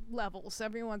shooter levels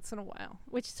every once in a while,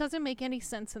 which doesn't make any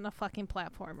sense in a fucking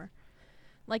platformer.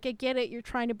 Like, I get it, you're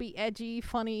trying to be edgy,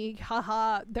 funny,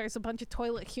 haha. There's a bunch of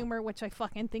toilet humor, which I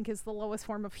fucking think is the lowest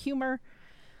form of humor.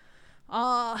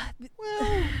 Well,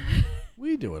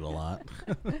 we do it a lot.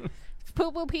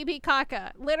 Poo poo pee pee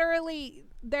caca. Literally,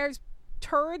 there's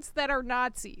turds that are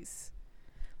Nazis.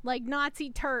 Like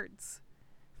Nazi turds.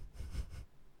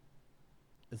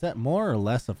 Is that more or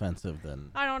less offensive than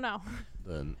I don't know.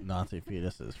 the Nazi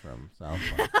fetuses from South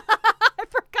Park? I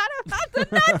forgot about the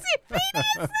Nazi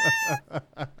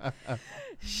fetuses.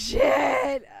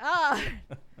 Shit.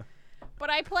 But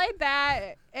I played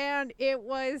that, and it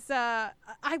was, I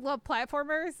love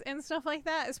platformers and stuff like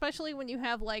that, especially when you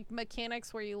have, like,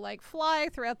 mechanics where you, like, fly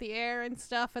throughout the air and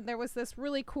stuff, and there was this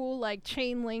really cool, like,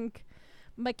 chain link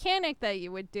mechanic that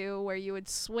you would do where you would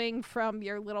swing from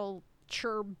your little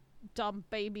dumb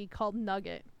baby called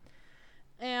Nugget.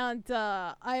 And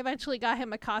I eventually got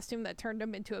him a costume that turned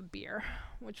him into a beer,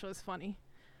 which was funny.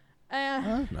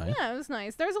 Nice. Yeah, it was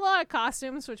nice. There's a lot of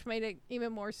costumes, which made it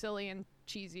even more silly and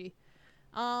cheesy.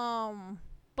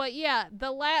 But yeah,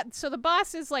 so the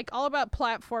boss is like all about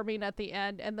platforming at the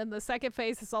end, and then the second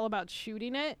phase is all about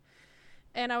shooting it.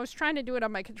 And I was trying to do it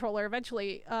on my controller.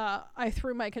 Eventually, I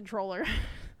threw my controller.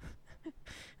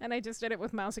 And I just did it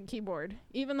with mouse and keyboard,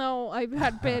 even though I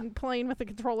had been playing with the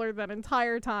controller that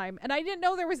entire time. And I didn't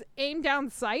know there was aim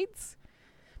down sights,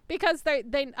 because they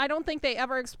I don't think they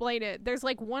ever explained it. There's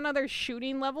like one other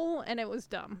shooting level, and it was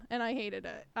dumb, and I hated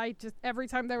it. I just, every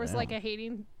time there was like a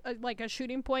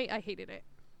shooting point, I hated it.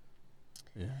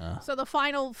 Yeah. So the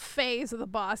final phase of the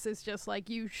boss is just like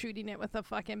you shooting it with a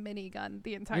fucking minigun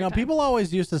the entire time. People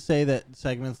always used to say that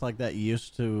segments like that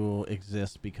used to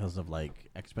exist because of like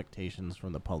expectations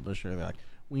from the publisher. They're like,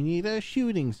 we need a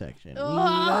shooting section, we need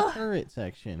a turret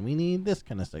section, we need this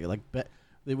kind of stuff. Like,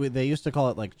 they used to call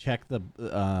it like check the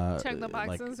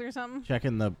boxes or something.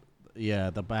 Checking the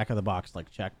back of the box, like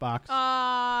check box.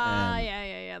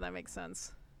 Yeah, that makes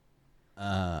sense.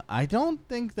 I don't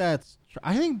think that's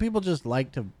I think people just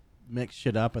like to mix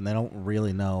shit up and they don't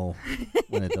really know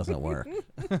when it doesn't work.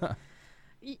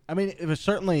 I mean,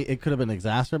 it could have been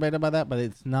exacerbated by that, but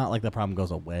it's not like the problem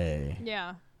goes away.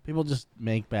 Yeah. People just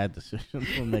make bad decisions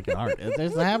when making art.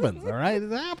 It happens, all right?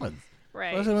 It happens.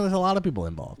 Right. Especially when there's a lot of people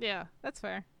involved. Yeah, that's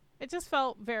fair. It just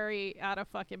felt very out of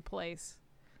fucking place.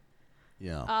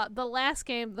 Yeah. The last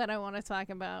game that I want to talk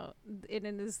about, it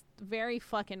is very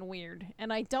fucking weird,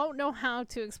 and I don't know how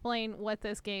to explain what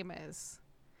this game is.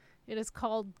 It is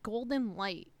called Golden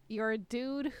Light. You're a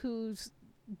dude who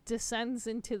descends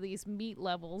into these meat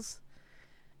levels,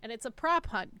 and it's a prop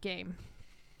hunt game.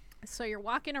 So you're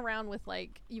walking around with,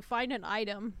 like, you find an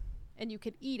item, and you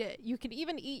can eat it. You can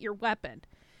even eat your weapon.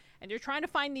 And you're trying to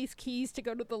find these keys to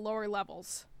go to the lower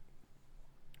levels.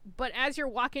 But as you're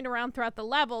walking around throughout the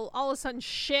level, all of a sudden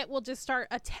shit will just start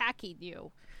attacking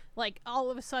you. Like,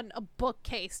 all of a sudden a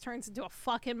bookcase turns into a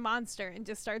fucking monster and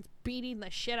just starts beating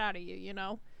the shit out of you, you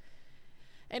know?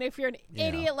 And if you're an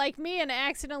idiot like me and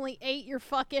accidentally ate your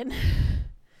fucking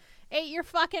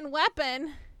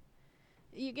weapon,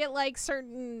 you get, like,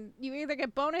 you either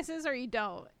get bonuses or you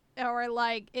don't. Or,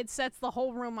 like, it sets the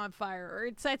whole room on fire, or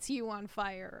it sets you on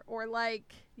fire, or,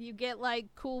 like, you get, like,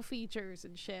 cool features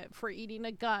and shit for eating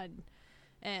a gun,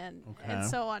 and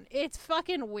so on. It's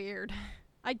fucking weird.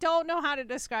 I don't know how to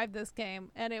describe this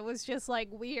game, and it was just, like,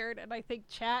 weird, and I think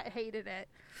chat hated it.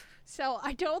 So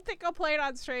I don't think I'll play it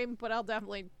on stream, but I'll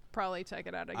definitely probably check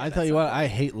it out again. I tell you what, I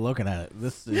hate looking at it.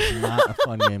 This is not a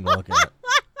fun game to look at.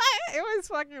 It was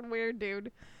fucking weird,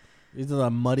 dude. These are the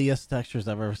muddiest textures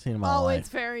I've ever seen in my life. Oh, it's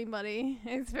very muddy.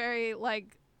 It's very,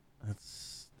 like...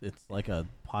 It's like a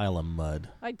pile of mud.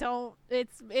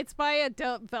 It's by a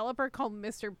developer called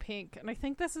Mr. Pink, and I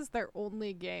think this is their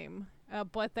only game.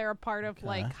 But they're a part of,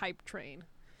 like, Hype Train.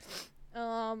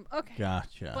 Okay.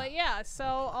 Gotcha. But yeah, so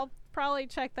I'll probably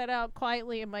check that out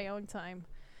quietly in my own time.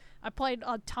 I played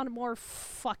a ton more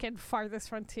fucking Farthest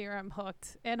Frontier. I'm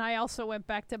hooked. And I also went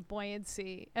back to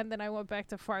Buoyancy, and then I went back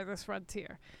to Farthest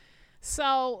Frontier.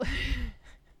 So,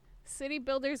 City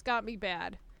Builders got me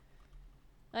bad.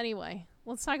 Anyway,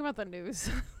 let's talk about the news.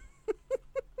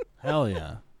 Hell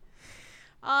yeah.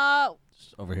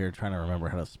 Just over here trying to remember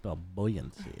how to spell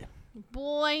buoyancy.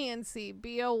 Buoyancy.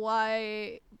 B-O-U-Y-E-N-C-E?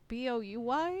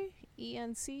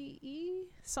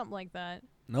 Something like that.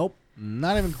 Nope.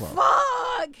 Not even close.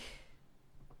 Fuck!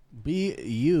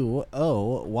 B-U-O-Y-A-N-C-Y.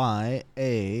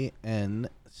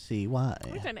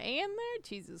 There's an A in there?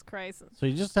 Jesus Christ. So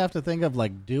you just have to think of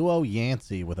like Duo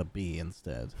Yancey with a B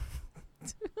instead.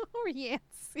 Or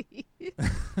Yancey.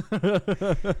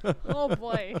 Oh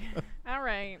boy. All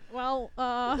right. Well,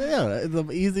 yeah, the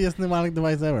easiest mnemonic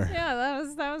device ever. Yeah,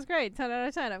 that was great. 10 out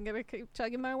of 10. I'm gonna keep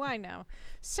chugging my wine now.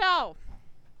 So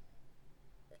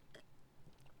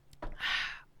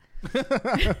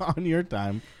on your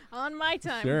time. On my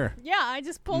time. Sure. Yeah, I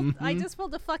just pulled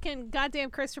the fucking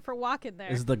goddamn Christopher Walken there.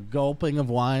 Is the gulping of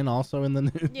wine also in the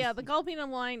news? Yeah, the gulping of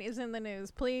wine is in the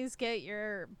news. Please get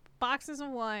your boxes of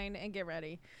wine and get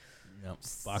ready. Yep.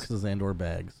 Boxes and or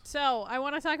bags. So, I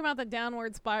want to talk about the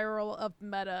downward spiral of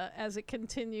Meta as it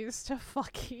continues to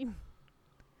fucking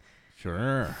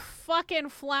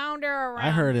flounder around.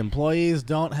 I heard employees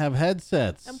don't have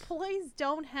headsets. Employees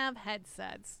don't have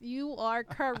headsets. You are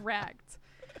correct.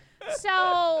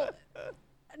 So,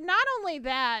 not only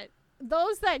that,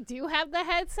 those that do have the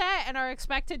headset and are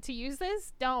expected to use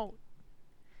this don't.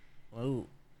 Oh.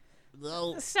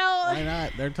 No. So why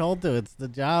not? They're told to. It's the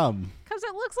job. Because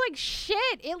it looks like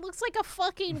shit. It looks like a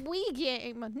fucking Wii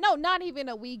game. No, not even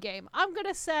a Wii game. I'm going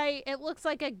to say it looks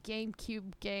like a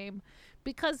GameCube game.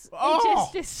 Because it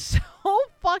just is so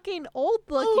fucking old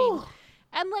looking.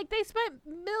 And, like, they spent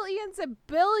millions and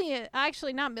billions,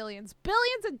 actually not millions,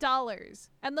 billions of dollars.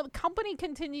 And the company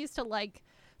continues to, like,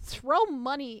 throw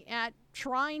money at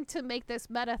trying to make this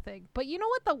meta thing. But you know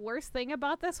what the worst thing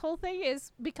about this whole thing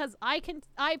is? Because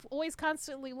I've always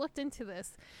constantly looked into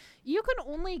this. You can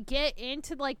only get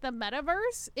into, like, the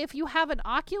metaverse if you have an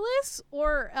Oculus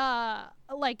or,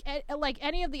 like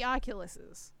any of the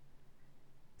Oculuses.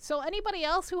 So anybody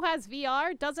else who has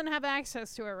VR doesn't have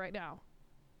access to it right now.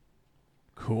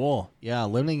 Cool. Yeah,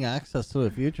 limiting access to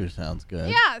the future sounds good.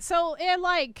 Yeah, so it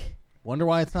like... Wonder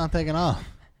why it's not taking off.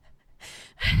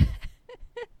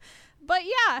 But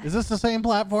yeah. Is this the same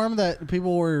platform that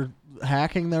people were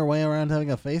hacking their way around having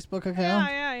a Facebook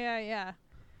account? Yeah.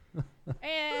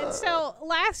 And so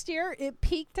last year it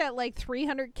peaked at like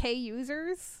 300K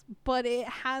users, but it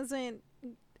hasn't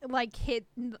like hit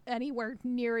anywhere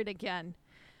near it again.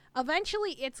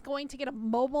 Eventually it's going to get a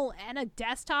mobile and a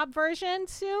desktop version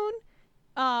soon.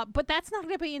 But that's not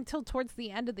going to be until towards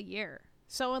the end of the year.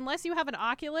 So unless you have an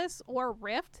Oculus or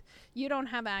Rift, you don't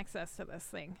have access to this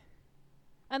thing.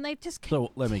 And they just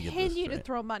So let me get this continue to straight.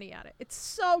 throw money at it. It's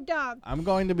so dumb. I'm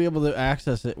going to be able to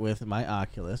access it with my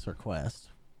Oculus or Quest.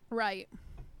 Right.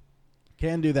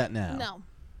 Can do that now. No.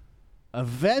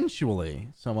 Eventually,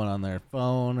 someone on their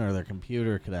phone or their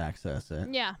computer could access it.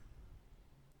 Yeah.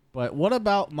 But what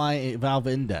about my Valve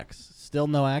Index? Still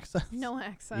no access? No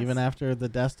access. Even after the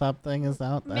desktop thing is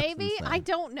out? That's Maybe. insane. I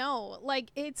don't know.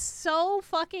 Like, it's so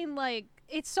fucking, like,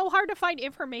 it's so hard to find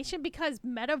information because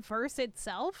metaverse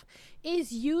itself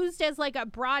is used as, like, a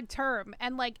broad term.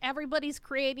 And, like, everybody's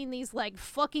creating these, like,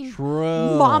 fucking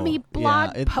True. mommy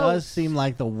blog Yeah, it posts. does seem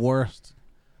like the worst,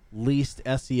 least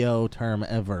SEO term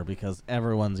ever because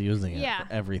everyone's using it for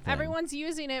everything. Everyone's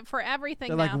using it for everything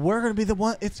They're now. like, we're going to be the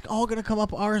one. It's all going to come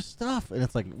up our stuff. And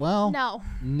it's like, well, No.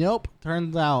 nope.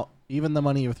 Turns out even the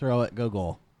money you throw at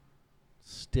Google,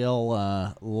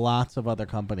 still lots of other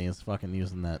companies fucking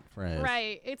using that phrase.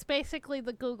 Right. It's basically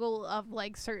the Google of,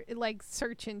 like,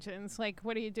 search engines. Like,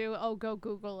 what do? Oh, go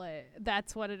Google it.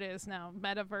 That's what it is now.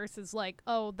 Metaverse is like,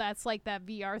 oh, that's like that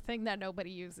VR thing that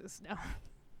nobody uses now.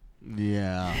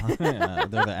 Yeah. Yeah,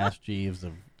 they're the Ask Jeeves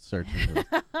of search engines.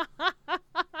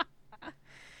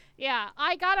 Yeah,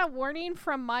 I got a warning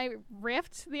from my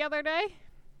Rift the other day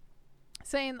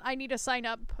saying I need to sign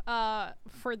up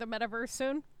for the metaverse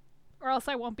soon or else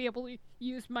I won't be able to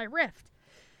use my Rift.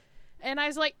 And I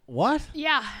was like, What?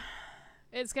 yeah,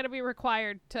 it's going to be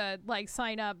required to, like,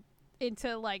 sign up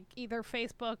into, like, either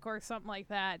Facebook or something like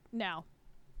that now.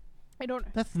 I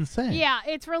don't... That's insane. Yeah,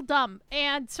 it's real dumb.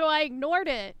 And so I ignored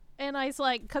it. And I was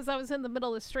like, because I was in the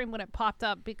middle of the stream when it popped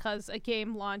up because a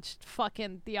game launched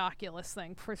fucking the Oculus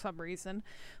thing for some reason,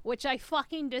 which I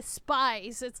fucking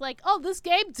despise. It's like, oh, this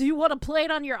game, do you want to play it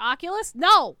on your Oculus?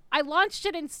 No, I launched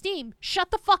it in Steam.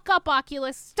 Shut the fuck up,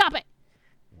 Oculus. Stop it.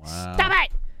 Wow. Stop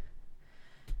it.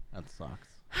 That sucks.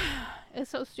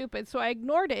 It's so stupid. So I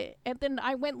ignored it. And then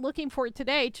I went looking for it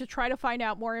today to try to find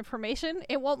out more information.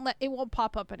 It won't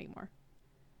pop up anymore.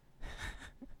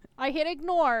 I hit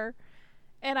ignore.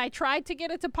 And I tried to get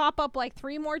it to pop up like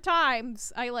 3 more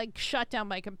times. I, like, shut down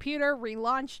my computer,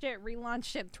 relaunched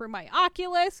it through my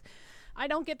Oculus. I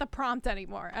don't get the prompt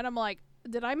anymore. And I'm like,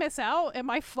 did I miss out? Am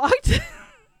I fucked?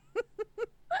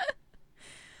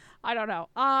 I don't know.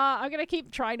 I'm going to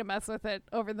keep trying to mess with it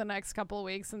over the next couple of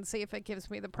weeks and see if it gives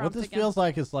me the prompt What this again. feels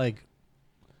like is like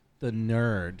the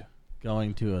nerd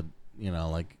going to a,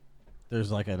 like there's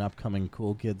like an upcoming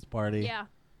cool kids party. Yeah.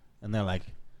 And they're like,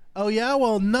 oh, yeah,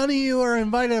 well, none of you are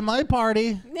invited to my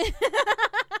party.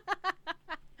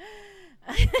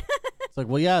 It's like,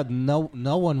 well, yeah, no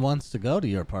one wants to go to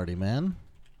your party, man.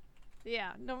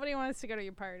 Yeah, nobody wants to go to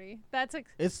your party. That's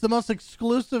It's the most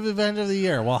exclusive event of the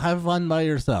year. Well, have fun by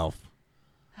yourself.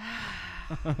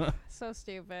 so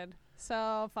stupid.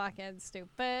 So fucking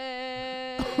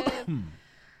stupid.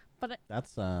 But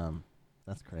That's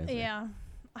crazy. yeah,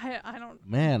 I don't.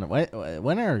 Man,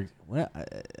 when I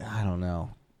don't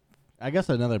know. I guess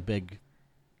another big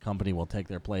company will take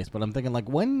their place, but I'm thinking like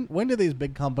when do these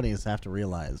big companies have to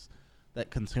realize that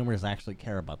consumers actually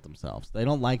care about themselves? They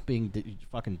don't like being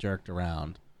fucking jerked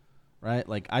around, right?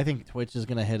 Like I think Twitch is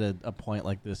gonna hit a point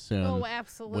like this soon. Oh, With the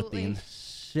absolutely.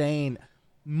 insane,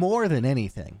 more than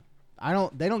anything.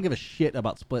 They don't give a shit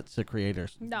about splits to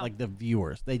creators. No. Like the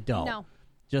viewers, they don't. No.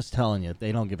 Just telling you,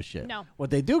 they don't give a shit. No.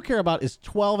 What they do care about is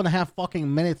 12 and a half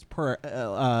fucking minutes per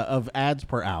of ads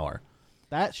per hour.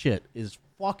 That shit is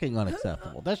fucking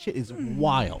unacceptable. That shit is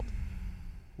wild.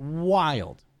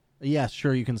 Wild. Yes,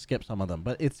 sure, you can skip some of them,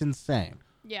 but it's insane.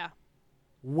 Yeah.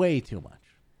 Way too much.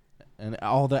 And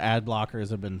all the ad blockers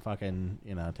have been fucking,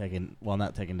 not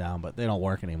taken down, but they don't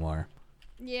work anymore.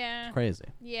 Yeah. Crazy.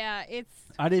 Yeah. It's.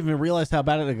 I didn't even realize how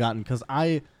bad it had gotten because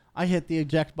I hit the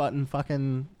eject button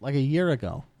fucking like a year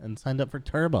ago and signed up for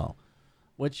Turbo,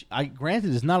 which granted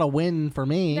is not a win for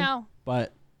me. No.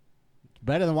 But it's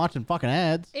better than watching fucking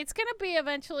ads. It's gonna be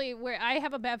eventually where I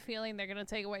have a bad feeling they're gonna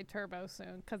take away Turbo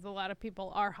soon because a lot of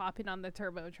people are hopping on the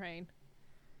Turbo train.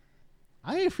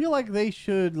 I feel like they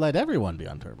should let everyone be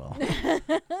on Turbo.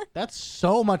 That's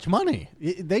so much money.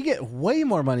 They get way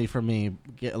more money from me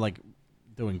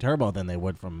doing Turbo than they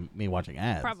would from me watching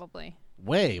ads. Probably.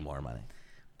 Way more money.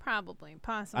 Probably.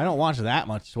 Possibly. I don't watch that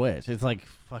much Twitch. It's like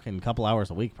fucking couple hours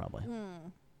a week probably.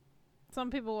 Some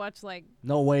people watch like.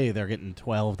 No way they're getting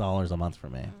 $12 a month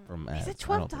from me from ads. Is it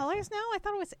I don't $12 think so. now? I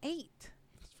thought it was $8.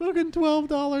 It's fucking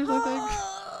 $12, I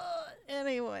think.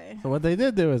 Anyway. So what they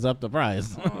did do is up the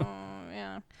price.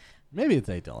 Yeah. Maybe it's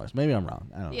 $8. Maybe I'm wrong.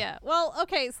 I don't know. Yeah. Well,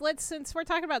 okay. So since we're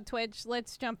talking about Twitch,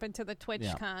 let's jump into the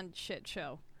TwitchCon shit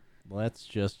show. Let's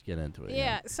just get into it.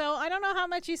 Yeah, so I don't know how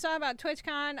much you saw about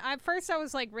TwitchCon. At first, I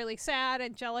was like really sad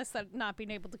and jealous that not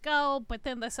being able to go, but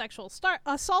then the sexual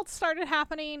assaults started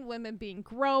happening, women being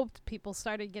groped, people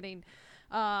started getting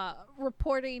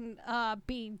reporting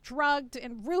being drugged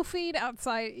and roofied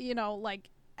outside, like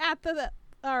at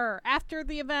or after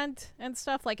the event and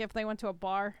stuff, like if they went to a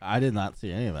bar. I did not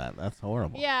see any of that. That's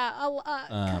horrible.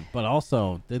 Yeah. But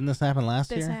also, didn't this happen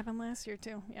last year? This happened last year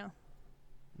too, yeah.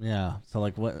 Yeah, so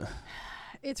like what?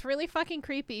 It's really fucking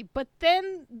creepy. But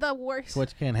then the worst.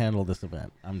 Twitch can't handle this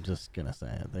event. I'm just going to say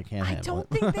it. They can't handle it.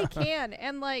 I don't think they can.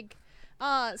 And like,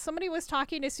 somebody was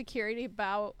talking to security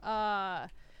about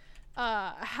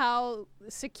how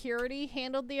security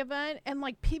handled the event, and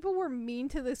like people were mean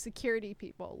to the security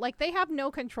people. Like they have no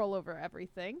control over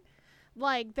everything.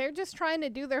 Like they're just trying to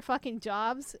do their fucking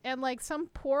jobs, and like some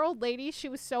poor old lady, she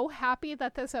was so happy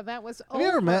that this event was over. Have you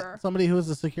ever met somebody who was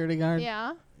a security guard?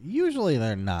 Yeah. Usually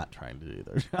they're not trying to do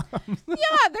their job. Yeah, they're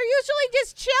usually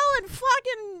just chilling,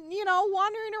 fucking,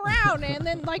 wandering around. And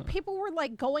then, like, people were,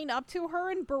 like, going up to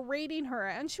her and berating her.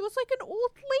 And she was, like, an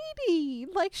old lady.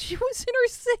 Like, she was in her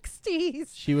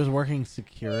 60s. She was working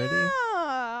security? Yeah.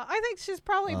 I think she's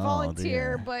probably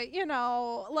volunteer, dear. but,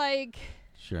 like...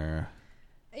 Sure.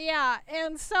 Yeah,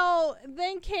 and so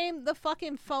then came the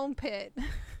fucking foam pit.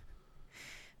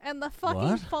 And the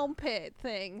fucking foam pit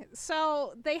thing.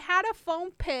 So they had a foam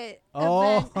pit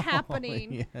event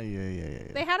happening.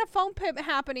 Yeah. They had a foam pit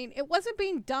happening. It wasn't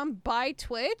being done by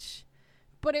Twitch,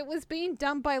 but it was being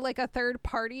done by like a third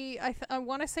party. I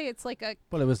want to say it's like a...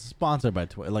 But it was sponsored by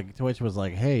Twitch. Like Twitch was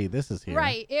like, hey, this is here.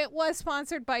 Right. It was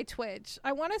sponsored by Twitch.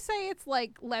 I want to say it's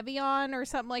like Levion or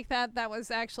something like that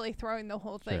was actually throwing the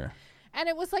whole thing. Sure. And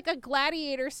it was like a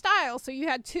gladiator style. So you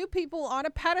had two people on a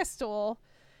pedestal,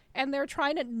 and they're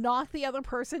trying to knock the other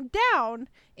person down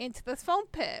into this foam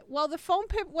pit. Well, the foam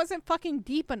pit wasn't fucking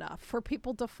deep enough for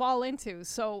people to fall into,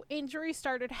 so injuries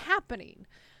started happening.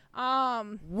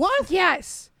 What?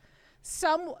 Yes.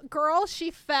 Some girl,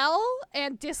 she fell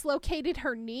and dislocated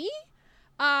her knee.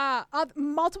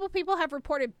 Multiple people have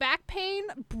reported back pain,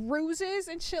 bruises,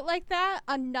 and shit like that.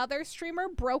 Another streamer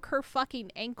broke her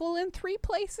fucking ankle in 3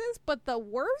 places, but the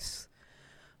worst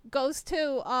goes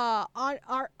to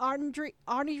Andriana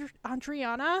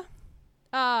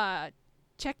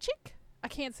Chekchik. I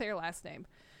can't say her last name.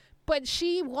 But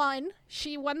she won.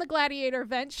 She won the gladiator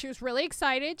event. She was really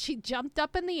excited. She jumped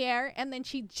up in the air, and then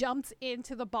she jumps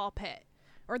into the ball pit.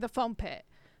 Or the foam pit.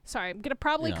 Sorry, I'm going to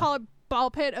probably call it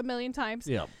ball pit a million times.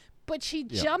 Yeah. But she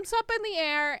jumps up in the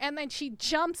air, and then she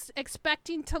jumps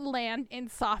expecting to land in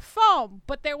soft foam.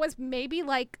 But there was maybe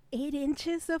like 8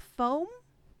 inches of foam.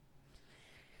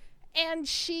 And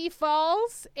she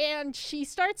falls, and she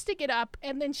starts to get up,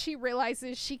 and then she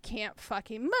realizes she can't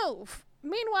fucking move.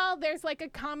 Meanwhile, there's like a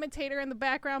commentator in the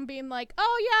background being like,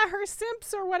 oh yeah, her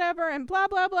simps or whatever, and blah,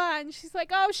 blah, blah. And she's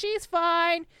like, oh, she's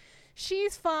fine.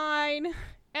 She's fine.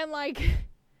 And like,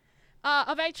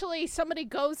 eventually somebody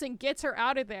goes and gets her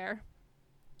out of there,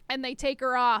 and they take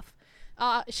her off.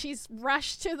 She's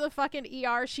rushed to the fucking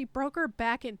ER. She broke her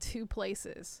back in 2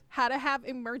 places. Had to have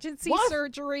emergency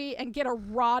surgery and get a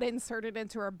rod inserted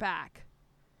into her back.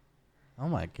 Oh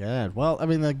my God. Well, I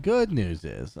mean, the good news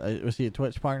is, was she a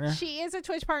Twitch partner? She is a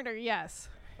Twitch partner, yes.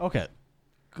 Okay.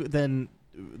 Then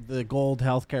the gold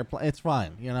healthcare plan, it's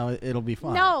fine. It'll be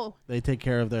fine. No. They take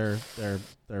care of their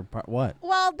what?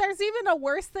 Well, there's even a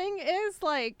worse thing is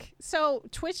like, so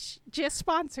Twitch just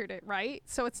sponsored it, right?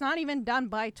 So it's not even done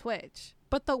by Twitch.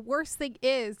 But the worst thing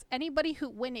is anybody who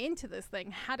went into this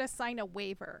thing had to sign a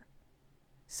waiver.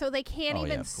 So they can't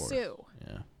even sue.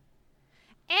 Yeah.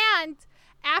 And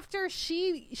after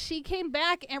she came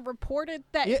back and reported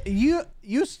that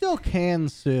you still can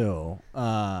sue.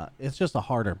 It's just a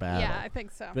harder battle. Yeah, I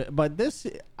think so. But this,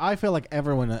 I feel like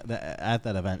everyone at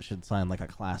that event should sign like a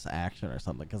class action or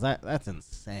something, because that's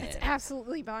insane. It's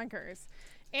absolutely bonkers.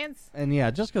 And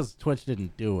yeah, just because Twitch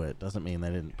didn't do it doesn't mean they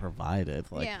didn't provide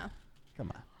it. Like, yeah.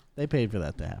 Come on. They paid for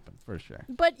that to happen, for sure.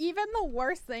 But even the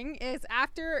worst thing is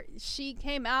after she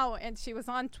came out and she was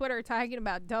on Twitter talking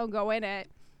about don't go in it,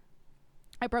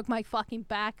 I broke my fucking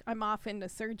back, I'm off into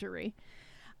surgery.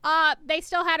 They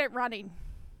still had it running.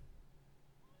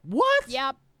 What?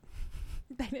 Yep.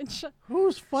 They didn't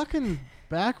Whose fucking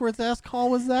backwards ass call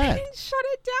was that? They didn't shut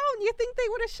it down. You think they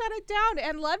would have shut it down?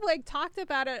 And Ludwig talked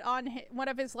about it on one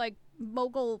of his like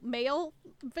mogul mail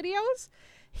videos.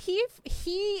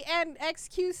 He and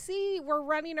XQC were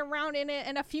running around in it,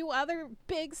 and a few other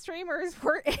big streamers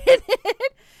were in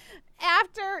it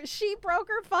after she broke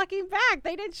her fucking back.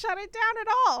 They didn't shut it down at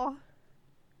all.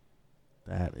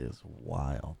 That is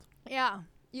wild. Yeah.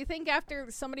 You think after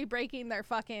somebody breaking their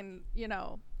fucking,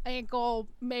 ankle,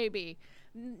 maybe.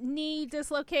 Knee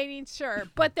dislocating, sure.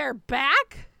 But they're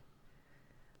back?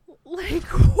 Like,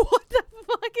 what the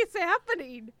fuck is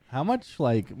happening? How much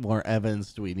like more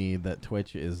evidence do we need that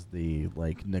Twitch is the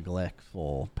like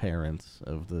neglectful parents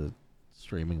of the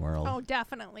streaming world? Oh,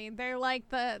 definitely. They're like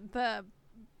the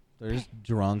They're just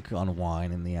drunk on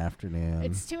wine in the afternoon.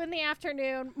 It's 2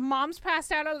 p.m. Mom's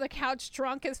passed out on the couch,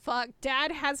 drunk as fuck.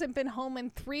 Dad hasn't been home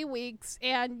in 3 weeks,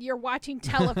 and you're watching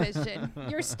television.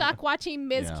 You're stuck watching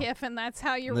Mizkif, and that's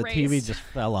how you're the raised. TV just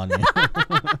fell on you.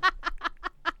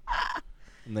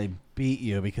 And they beat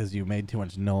you because you made too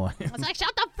much noise. I was like,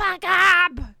 shut the fuck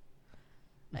up!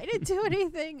 I didn't do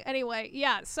anything. Anyway,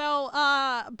 yeah, so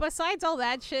besides all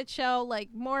that shit show, like,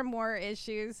 more and more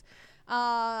issues.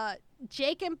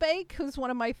 Jake and Bake, who's one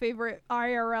of my favorite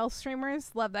IRL streamers,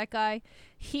 love that guy.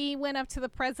 He went up to the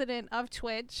president of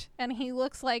Twitch, and he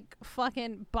looks like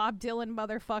fucking Bob Dylan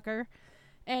motherfucker.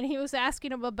 And he was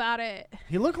asking him about it.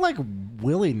 He looked like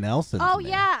Willie Nelson. Oh, to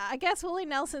me. yeah. I guess Willie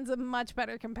Nelson's a much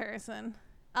better comparison.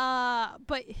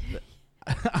 But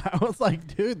I was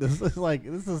like, dude,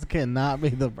 this cannot be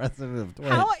the president of Twitch.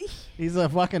 how He's a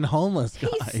fucking homeless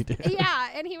guy, dude. yeah,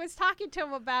 and he was talking to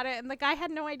him about it, and the guy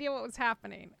had no idea what was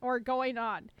happening or going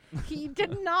on. He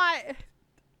did not.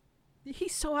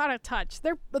 He's so out of touch.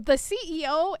 The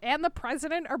CEO and the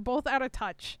president are both out of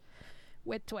touch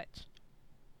with Twitch.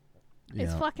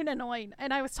 It's fucking annoying.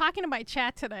 And I was talking to my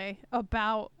chat today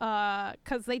about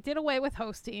because they did away with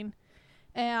hosting,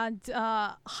 and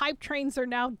hype trains are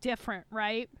now different,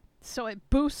 right? So it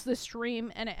boosts the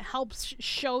stream and it helps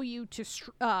show you to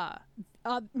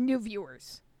new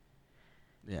viewers.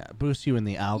 Yeah, boosts you in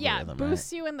the algorithm. Yeah,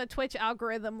 boosts you in the Twitch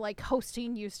algorithm like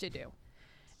hosting used to do.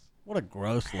 What a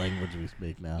gross language we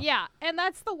speak now. Yeah, and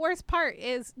that's the worst part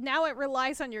is now it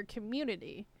relies on your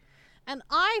community. And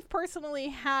I've personally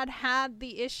had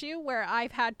the issue where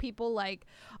I've had people like,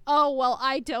 oh, well,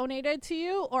 I donated to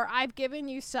you or I've given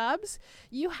you subs.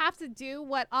 You have to do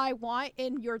what I want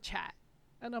in your chat.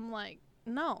 And I'm like,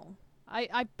 no.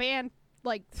 I banned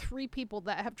like 3 people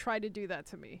that have tried to do that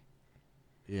to me.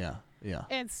 Yeah.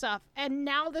 And stuff. And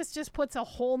now this just puts a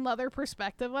whole nother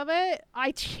perspective of it.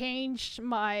 I changed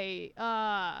my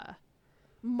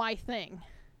my thing.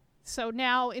 So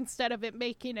now instead of it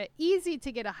making it easy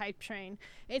to get a hype train,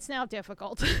 it's now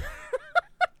difficult.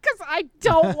 Because I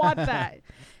don't want that.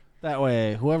 That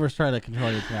way, whoever's trying to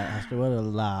control your chat has to put a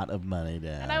lot of money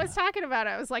down. And I was talking about it.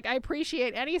 I was like, I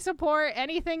appreciate any support,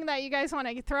 anything that you guys want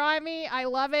to throw at me. I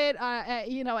love it.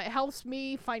 It helps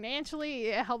me financially.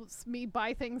 It helps me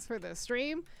buy things for the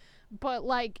stream. But,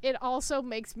 like, it also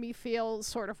makes me feel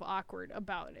sort of awkward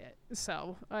about it.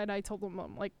 So, and I told them,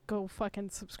 I'm like, go fucking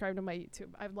subscribe to my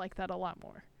YouTube. I like that a lot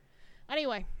more.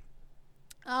 Anyway,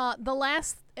 the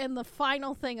last and the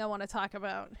final thing I want to talk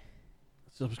about.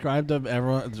 Subscribe to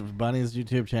Bunny's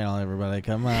YouTube channel, everybody.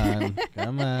 Come on.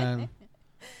 Come on.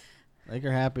 Make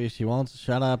her happy. She won't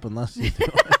shut up unless you do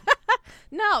it.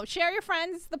 No, share your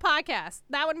friends the podcast.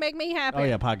 That would make me happy. Oh,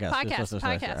 yeah, podcast.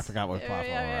 Podcast. I forgot what platform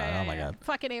we're on. Oh, my God.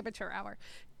 Fucking amateur hour.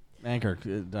 Anchor,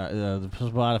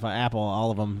 Spotify, Apple,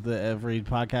 all of them. Every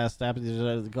podcast app, you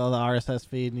just go to the RSS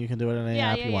feed and you can do it in any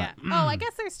app you want. Oh, I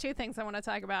guess there's 2 things I want to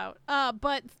talk about.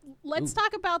 But let's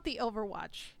talk about the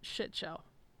Overwatch shit show.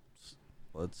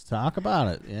 Let's talk about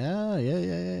it.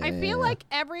 Yeah. I feel like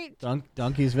every...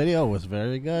 Donkey's video was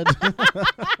very good.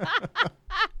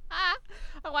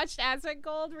 I watched Aztec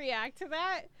Gold react to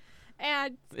that,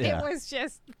 and it was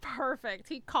just perfect.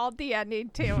 He called the ending,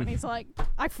 too, and he's like,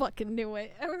 I fucking knew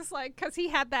it. It was like, because he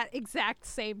had that exact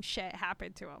same shit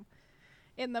happen to him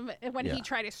when he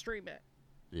tried to stream it.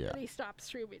 Yeah. And he stopped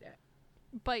streaming it.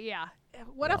 But, yeah,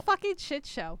 what a fucking shit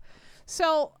show.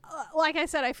 So, like I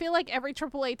said, I feel like every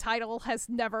AAA title has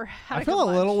never had I feel a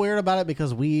little weird about it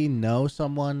because we know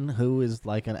someone who is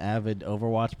like an avid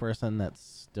Overwatch person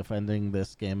that's defending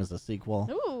this game as a sequel.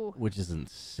 Ooh. Which is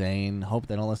insane. Hope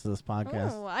they don't listen to this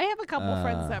podcast. Ooh, I have a couple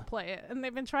friends that play it, and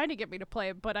they've been trying to get me to play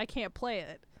it, but I can't play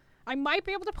it. I might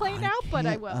be able to play it now, but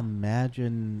I will.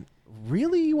 Imagine.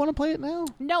 Really? You want to play it now?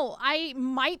 No, I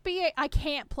might be. I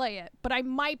can't play it, but I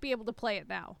might be able to play it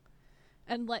now.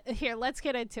 And let's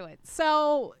get into it.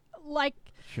 So, like,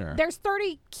 sure. There's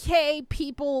 30K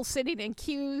people sitting in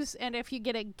queues, and if you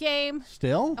get a game...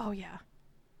 Still? Oh, yeah.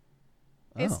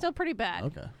 It's still pretty bad.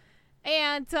 Okay.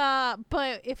 And,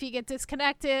 but if you get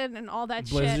disconnected and all that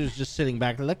shit... Blizzard's just sitting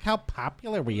back. Look how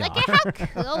popular we are. Look at how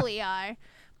cool we are.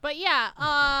 But,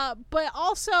 yeah, but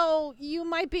also, you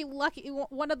might be lucky,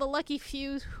 one of the lucky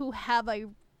few who have a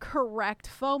correct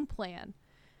phone plan.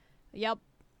 Yep.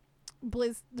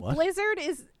 Blizzard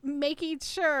is making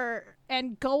sure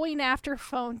and going after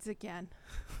phones again.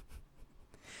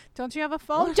 Don't you have a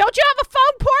phone? What? Don't you have a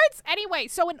phone ports? Anyway,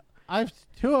 so I have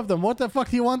 2 of them. What the fuck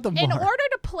do you want them in for? order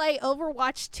to play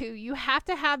Overwatch 2, you have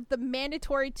to have the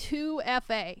mandatory 2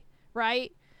 FA,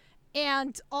 right?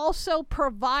 And also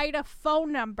provide a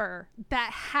phone number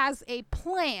that has a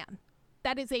plan.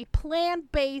 That is a plan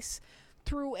base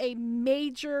through a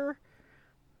major,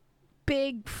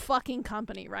 big fucking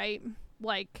company, right?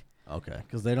 Like... Okay,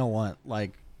 because they don't want,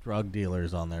 like, drug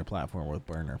dealers on their platform with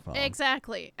burner phones.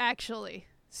 Exactly, actually.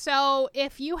 So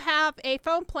if you have a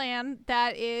phone plan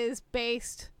that is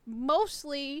based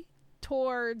mostly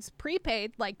towards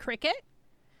prepaid, like Cricket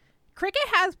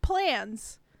has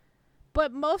plans,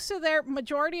 but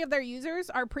majority of their users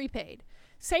are prepaid.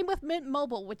 Same with Mint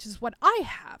Mobile, which is what I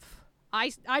have.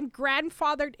 I'm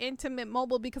grandfathered into Mint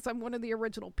Mobile because I'm one of the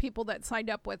original people that signed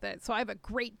up with it. So I have a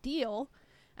great deal,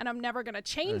 and I'm never going to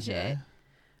change it.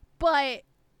 But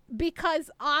because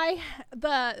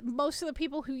most of the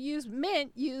people who use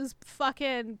Mint use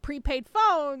fucking prepaid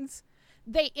phones,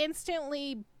 they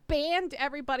instantly banned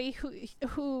everybody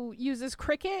who uses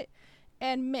Cricket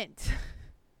and Mint.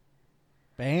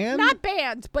 Banned? Not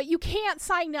banned, but you can't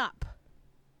sign up.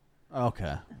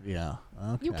 Okay. Yeah.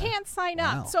 Okay. You can't sign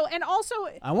up. Wow. So, and also,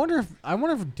 I wonder if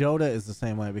Dota is the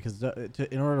same way, because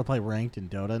in order to play ranked in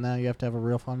Dota now, you have to have a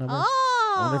real phone number.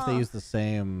 I wonder if they use the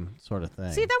same sort of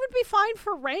thing. See, that would be fine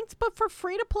for ranked, but for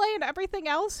free to play and everything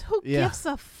else, who gives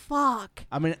a fuck?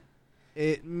 I mean,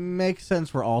 it makes sense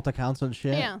for alt accounts and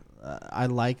shit. Yeah. I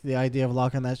like the idea of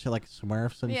locking that shit, like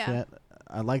Smurfs and Yeah. shit.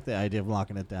 I like the idea of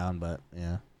locking it down, but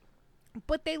yeah.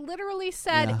 But they literally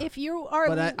said Yeah. if you are...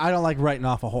 But I don't like writing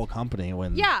off a whole company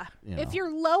when... Yeah. You know, If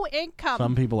you're low income...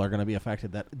 some people are going to be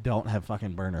affected that don't have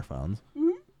fucking burner phones.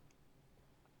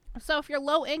 So if you're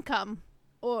low income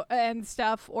and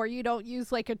stuff, or you don't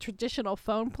use like a traditional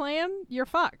phone plan, you're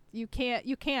fucked. You can't.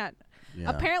 Yeah.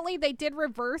 Apparently they did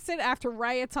reverse it after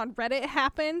riots on Reddit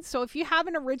happened. So if you have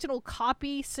an original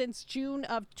copy since June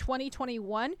of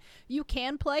 2021, you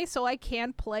can play. So I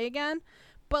can play again.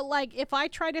 But like if I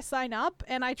try to sign up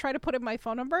and I try to put in my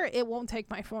phone number, it won't take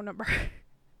my phone number.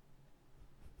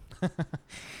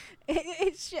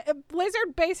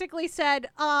 Blizzard basically said,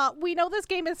 we know this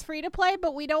game is free to play,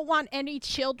 but we don't want any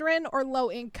children or low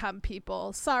income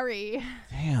people. Sorry.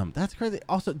 Damn, that's crazy.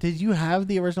 Also, did you have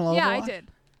the original Overwatch? Yeah, I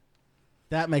did.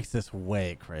 That makes this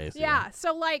way crazy. Yeah,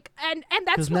 so like, and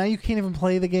that's because now you can't even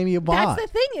play the game you bought. That's the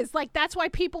thing is like that's why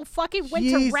people fucking went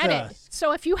to Jesus Reddit.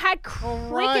 So if you had Cricket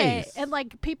Christ. and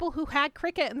like people who had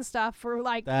Cricket and stuff were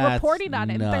like That's reporting on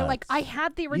it, they're nuts. like, I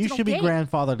had the original. You should be game.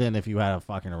 grandfathered in if you had a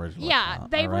fucking original. Yeah,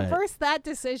 account. they All right. reversed that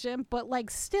decision, but like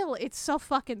still, it's so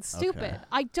fucking stupid. Okay.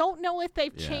 I don't know if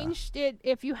they've Yeah. changed it.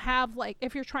 If you have like,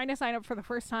 if you're trying to sign up for the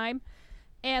first time,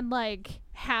 and like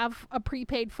have a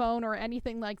prepaid phone or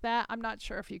anything like that, I'm not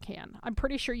sure if you can. I'm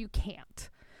pretty sure you can't.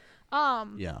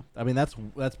 Yeah, I mean that's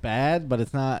bad, but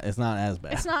it's not as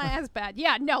bad. It's not as bad.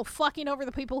 Yeah, no, fucking over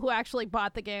the people who actually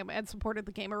bought the game and supported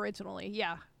the game originally.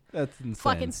 Yeah. That's insane.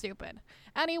 Fucking stupid.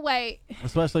 Anyway.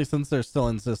 Especially since they're still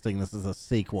insisting this is a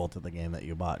sequel to the game that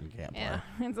you bought and can't play. Yeah,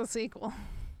 it's a sequel.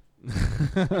 It's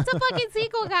a fucking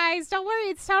sequel, guys. Don't worry,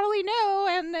 it's totally new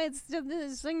and it's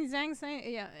the exact same.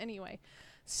 Yeah, anyway.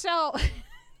 So,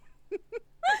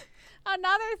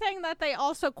 another thing that they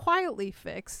also quietly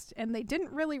fixed, and they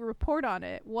didn't really report on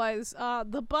it, was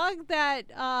the bug that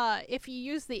if you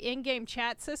use the in-game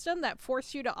chat system that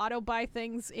forced you to auto-buy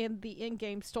things in the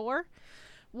in-game store.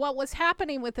 What was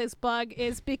happening with this bug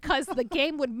is because the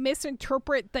game would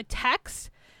misinterpret the text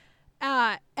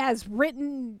as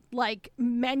written, like,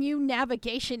 menu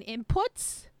navigation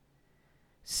inputs.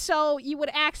 So you would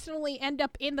accidentally end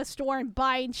up in the store and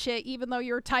buying shit even though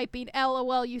you're typing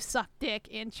LOL you suck dick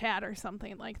in chat or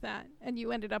something like that. And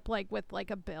you ended up like with like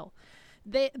a bill.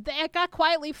 That got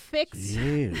quietly fixed.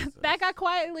 That got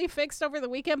quietly fixed over the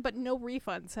weekend, but no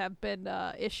refunds have been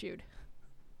issued.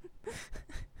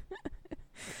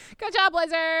 Good job,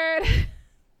 Blizzard.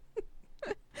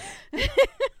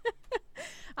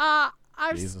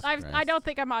 I don't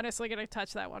think I'm honestly going to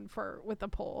touch that one with the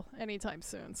poll anytime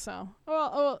soon. So,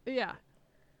 yeah.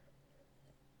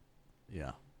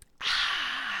 Yeah.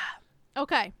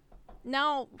 Okay.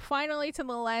 Now, finally to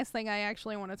the last thing I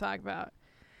actually want to talk about.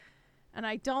 And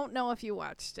I don't know if you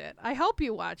watched it. I hope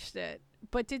you watched it.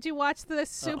 But did you watch the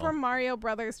Super Mario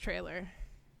Brothers trailer?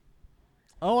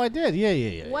 Oh, I did.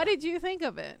 Yeah. What did you think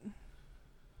of it?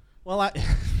 Well,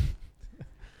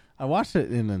 I watched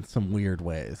it in some weird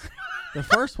ways. The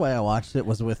first way I watched it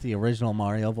was with the original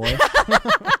Mario voice.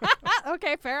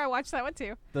 Okay, fair. I watched that one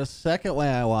too. The second way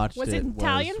I watched Was it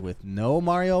Italian? was with no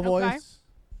Mario voice. Okay.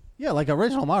 Yeah, like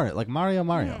original Mario, like Mario.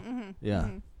 Mm-hmm, yeah.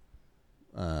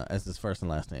 as his first and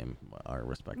last name are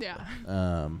respectable.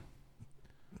 Yeah.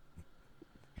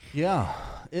 Yeah,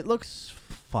 it looks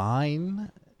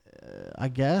fine, I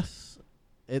guess.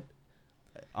 It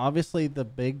obviously the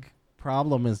big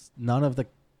problem is none of the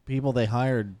people they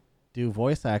hired do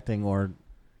voice acting or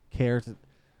care to.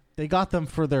 They got them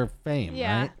for their fame,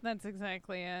 Yeah, right? that's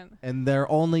exactly it. And they're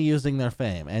only using their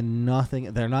fame and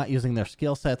nothing. They're not using their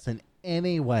skill sets in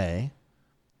any way,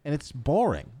 and it's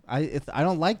boring. I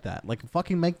don't like that. Like,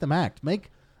 fucking make them act.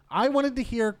 I wanted to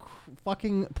hear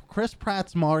fucking Chris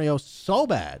Pratt's Mario so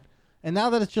bad, and now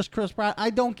that it's just Chris Pratt, I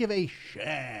don't give a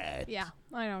shit. Yeah,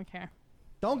 I don't care.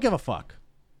 Don't give a fuck.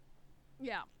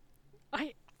 Yeah.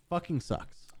 Fucking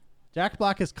sucks. Jack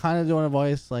Black is kind of doing a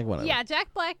voice, like whatever. Yeah,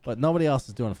 Jack Black But nobody else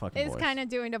is doing a fucking is voice. kind of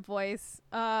doing a voice.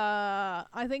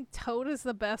 I think Toad is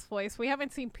the best voice. We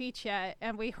haven't seen Peach yet,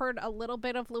 and we heard a little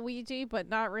bit of Luigi, but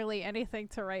not really anything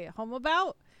to write home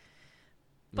about.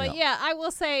 But yeah, I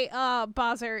will say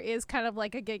Bowser is kind of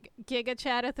like a Giga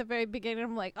Chad at the very beginning.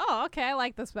 I'm like, oh, okay, I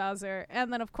like this Bowser.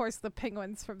 And then, of course, the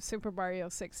penguins from Super Mario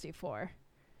 64.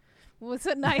 Was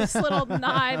a nice little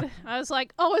nod. I was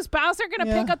like, oh, is Bowser going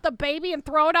to pick up the baby and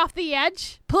throw it off the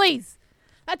edge? Please.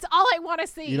 That's all I want to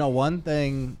see. You know, one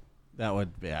thing that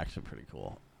would be actually pretty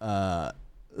cool.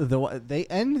 They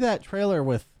end that trailer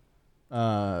with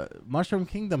Mushroom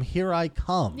Kingdom, Here I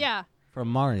Come. Yeah. From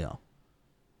Mario.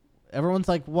 Everyone's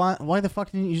like, why the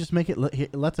fuck didn't you just make it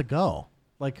Let's It Go?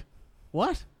 Like,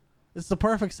 what? It's the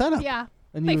perfect setup. Yeah.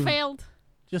 And They you failed.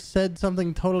 just said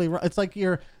something totally wrong. It's like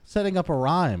you're setting up a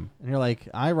rhyme, and you're like,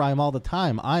 I rhyme all the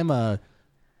time. I'm a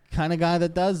kind of guy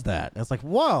that does that. And it's like,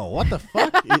 whoa, what the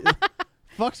fuck? It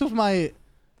fucks with my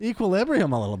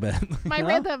equilibrium a little bit. My you know?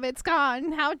 rhythm, it's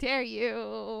gone. How dare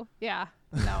you? Yeah.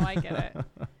 No, I get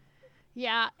it.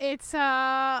 Yeah, it's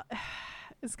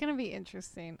gonna be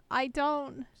interesting.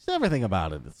 Just everything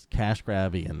about it. It's cash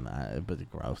grabby and but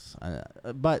gross.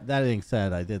 But that being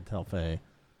said, I did tell Faye,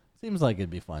 seems like it'd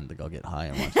be fun to go get high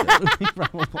and watch that movie.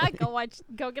 Probably.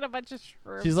 go get a bunch of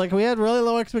shrooms. She's like, we had really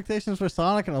low expectations for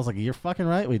Sonic, and I was like, you're fucking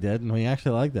right, we did, and we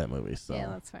actually liked that movie. So yeah,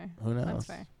 that's fair. who knows? That's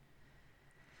fair.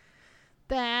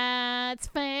 That's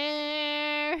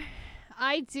fair.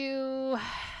 I do.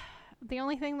 The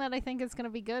only thing that I think is going to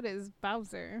be good is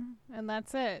Bowser. And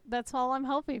that's it. That's all I'm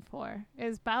hoping for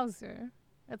is Bowser.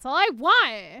 That's all I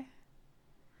want.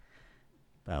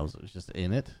 Bowser's just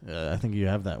in it. I think you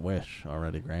have that wish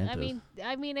already granted.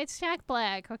 I mean, it's Jack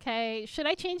Black, okay? Should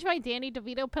I change my Danny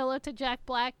DeVito pillow to Jack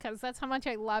Black? Because that's how much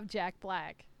I love Jack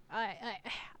Black.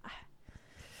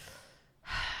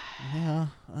 Yeah.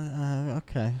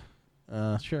 Okay.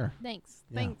 Sure. Thanks.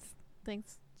 Yeah.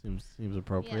 Thanks. Seems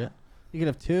appropriate. Yeah. You could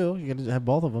have two. You could have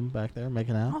both of them back there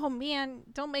making out. Oh, man.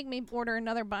 Don't make me order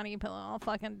another Bonnie pillow. I'll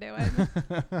fucking do it.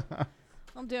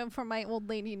 I'll do it for my old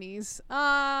lady knees.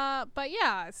 But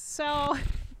yeah, so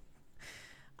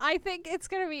I think it's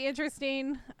going to be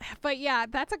interesting. But yeah,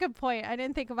 that's a good point. I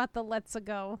didn't think about the let's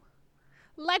go.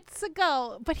 Let's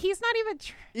go. But he's not even...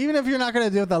 Even if you're not going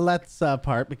to do the let's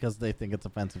part because they think it's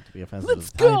offensive to be offensive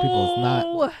Let's to tiny go!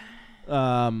 people, it's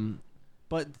not.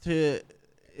 But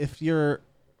if you're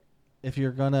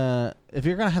gonna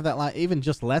have that line, even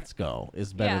just let's go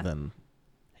is better than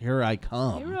here I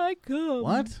come. Here I come.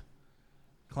 What?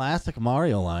 Classic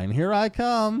Mario line. Here I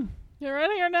come. You're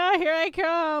ready or not? Here I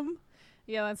come.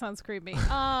 Yeah, that sounds creepy.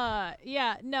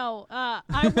 Yeah, no.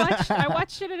 I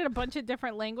watched it in a bunch of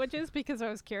different languages because I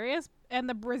was curious. And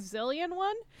the Brazilian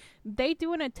one, they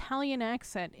do an Italian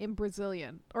accent in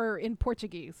Brazilian or in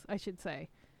Portuguese, I should say.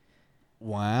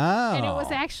 Wow. And it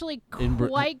was actually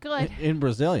quite good. In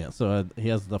Brazilian. So he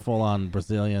has the full-on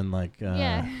Brazilian,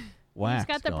 yeah. wax. He's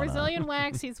got the Brazilian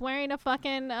wax. He's wearing a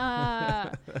fucking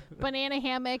banana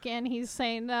hammock, and he's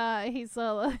saying, I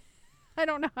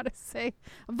don't know how to say,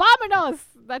 "Vámonos."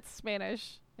 That's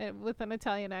Spanish with an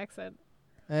Italian accent.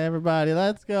 Hey, everybody,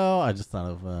 let's go. I just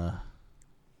thought of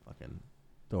fucking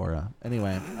Dora.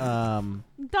 Anyway,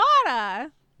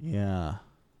 Dora. Yeah.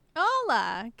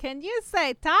 Hola. Can you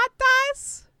say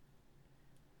tatas?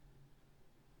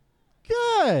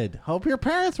 Good. Hope your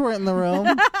parents were in the room.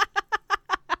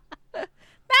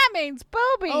 That means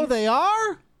boobies. Oh, they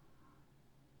are?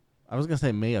 I was going to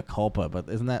say mea culpa, but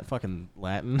isn't that fucking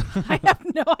Latin? I have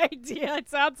no idea. It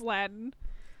sounds Latin.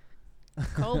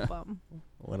 Culpum.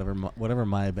 Whatever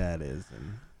my bad is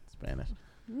in Spanish.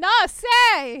 No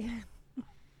sé.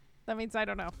 That means I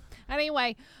don't know.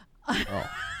 Anyway. Oh.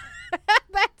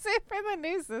 That's it for the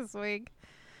news this week.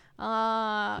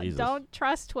 Jesus. Don't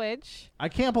trust Twitch. I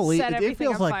can't believe it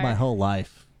feels on like fire. my whole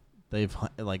life they've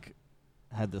like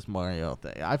had this Mario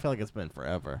thing. I feel like it's been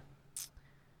forever.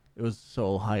 it was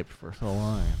so hyped for so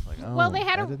long. It's like, oh, Well, they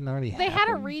had that to- didn't already They had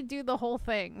to happen? redo the whole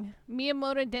thing.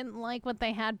 Miyamoto didn't like what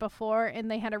they had before,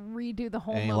 and they had to redo the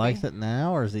whole And he movie. likes it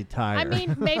now, or is he tired? I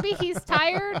mean, maybe he's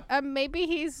tired. Maybe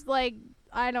he's like,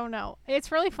 I don't know. It's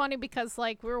really funny because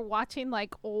like we were watching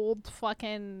like old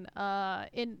fucking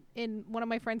in one of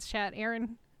my friends' chat,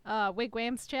 Aaron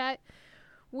Wigwam's chat.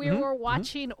 We were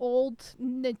watching old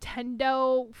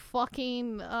Nintendo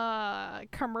fucking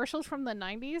commercials from the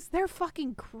 90s. They're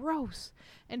fucking gross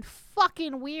and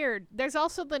fucking weird. There's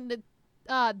also the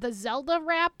Zelda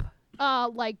rap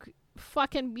like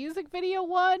fucking music video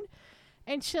one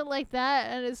and shit like that.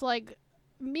 And it's like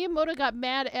Miyamoto got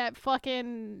mad at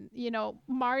fucking,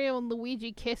 Mario and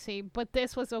Luigi kissing, but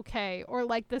this was okay. Or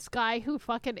like this guy who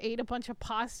fucking ate a bunch of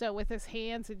pasta with his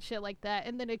hands and shit like that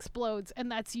and then explodes,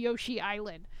 and that's Yoshi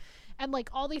Island. And like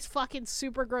all these fucking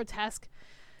super grotesque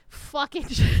fucking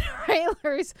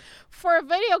trailers for a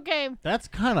video game. That's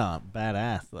kind of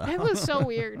badass, though. It was so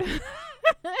weird.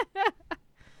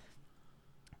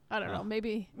 I don't know.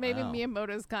 Maybe Wow.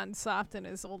 Miyamoto's gotten soft in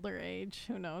his older age.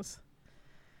 Who knows?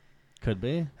 Could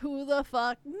be. Who the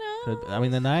fuck knows? I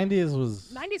mean, the 90s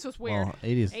was... 90s was weird. Well,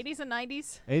 80s. 80s and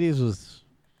 90s. 80s was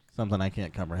something I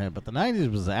can't comprehend, but the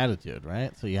 90s was attitude,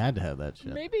 right? So you had to have that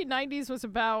shit. Maybe 90s was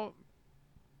about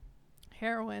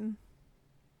heroin.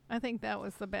 I think that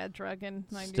was the bad drug in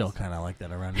 90s. Still kind of like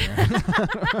that around here.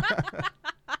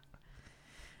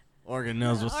 Oregon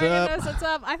knows what's Oregon up. knows what's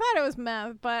up. I thought it was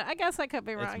meth, but I guess I could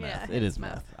be It's wrong. meth. Yeah, It it's is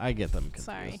meth. I get them confused.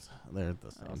 Sorry. They're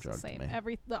the same It's drug the same. to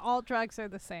me. All drugs are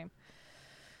the same.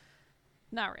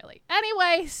 Not really.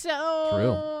 Anyway,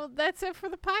 so that's it for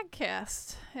the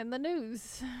podcast and the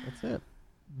news. That's it.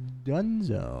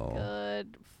 Dunzo.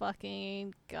 Good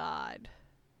fucking God.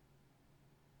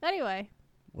 Anyway,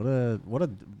 What a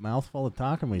mouthful of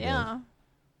talking we yeah.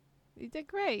 You did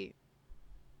great.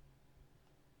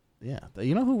 did. Yeah.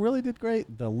 You know who really did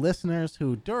great? The listeners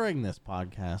who, during this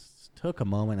podcast, took a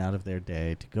moment out of their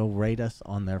day to go rate us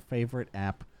on their favorite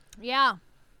app. Yeah.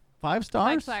 5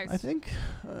 stars, 5 stars. I think,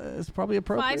 is probably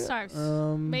appropriate. 5 stars.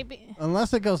 Maybe.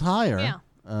 Unless it goes higher.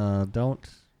 Yeah. Don't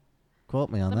quote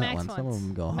me on The that max one. ones. Some of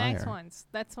them go Max higher. ones.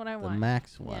 That's what I The want.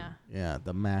 max one. Yeah. Yeah,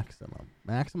 the maximum.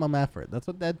 Maximum effort. That's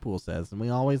what Deadpool says, and we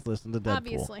always listen to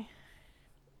Deadpool.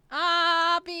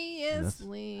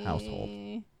 Obviously.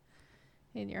 household.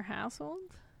 In your household?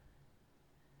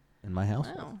 In my house.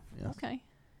 Wow. Yes. Okay.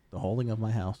 The holding of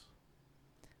my house.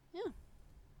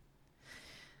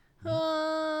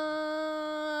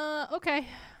 Okay.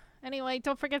 Anyway,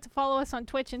 don't forget to follow us on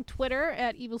Twitch and Twitter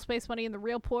at Evil Space Money and the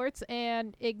Real Ports,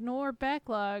 and ignore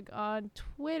Backlog on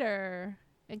Twitter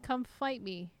and come fight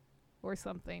me or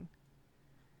something.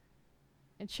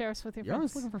 And share us with your You're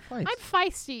always friends. looking for fights. I'm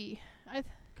feisty.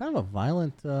 Kind of a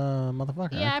violent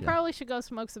motherfucker. Yeah, I aren't you? probably should go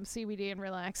smoke some CBD and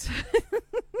relax.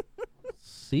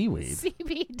 Seaweed.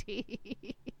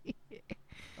 CBD.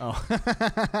 Oh.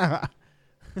 I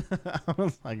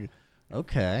was like,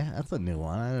 okay, that's a new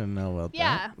one. I didn't know about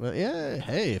Yeah. that. But yeah,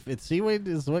 hey, if it's seaweed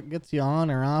is what gets you on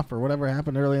or off or whatever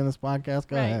happened early in this podcast,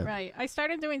 go ahead. Right. I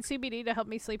started doing CBD to help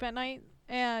me sleep at night,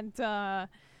 and Does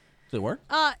it work?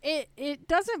 it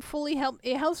doesn't fully help.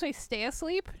 It helps me stay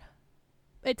asleep.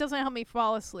 It doesn't help me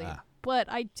fall asleep, but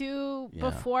I do Yeah.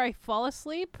 before I fall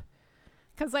asleep,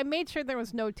 because I made sure there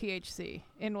was no THC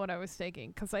in what I was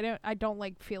taking, because I don't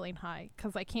like feeling high,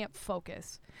 because I can't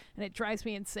focus, and it drives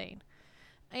me insane.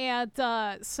 And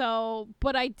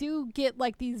but I do get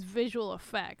like these visual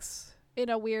effects in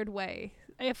a weird way.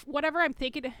 If whatever I'm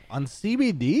thinking, On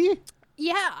CBD?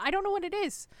 yeah, I don't know what it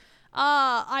is.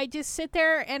 I just sit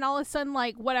there and all of a sudden,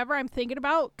 like, whatever I'm thinking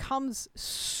about comes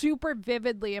super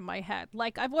vividly in my head.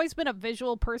 Like, I've always been a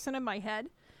visual person in my head,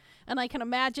 and I can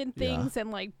imagine things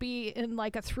and, like, be in,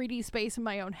 like, a 3D space in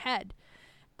my own head.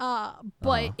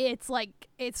 But it's, like,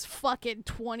 it's fucking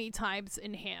 20 times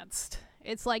enhanced.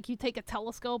 It's like you take a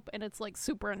telescope and it's, like,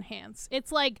 super enhanced.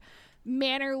 It's like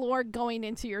Manor Lord going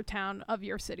into your town of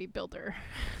your city builder.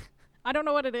 I don't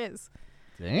know what it is.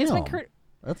 Damn. It's been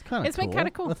That's kind of It's been kinda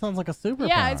cool. That sounds like a superpower.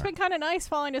 Yeah, it's been kind of nice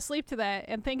falling asleep to that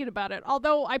and thinking about it.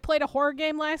 Although I played a horror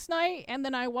game last night, and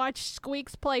then I watched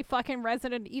Squeaks play fucking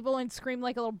Resident Evil and scream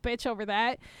like a little bitch over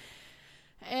that.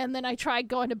 And then I tried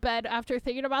going to bed after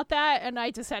thinking about that, and I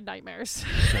just had nightmares.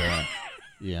 Sure.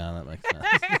 Yeah, that makes sense.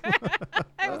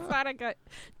 It was not a good.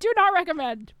 Do not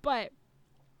recommend, but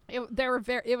it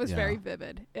was Yeah. very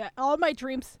vivid. Yeah, all my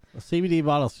dreams. The CBD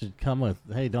bottles should come with,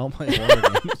 hey, don't play horror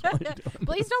games. while you're doing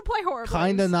Please don't play horror games.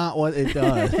 Kind of not what it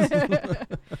does.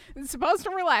 It's supposed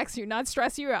to relax you, not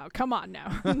stress you out. Come on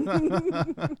now.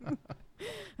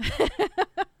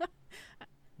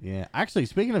 Yeah. Actually,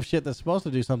 speaking of shit that's supposed to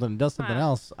do something and does something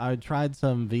else, I tried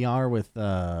some VR with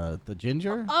the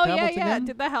ginger. Oh, yeah, tablets yeah. again.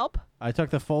 Did that help? I took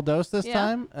the full dose this Yeah.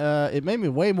 time. It made me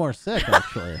way more sick,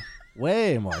 actually.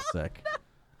 Way more sick.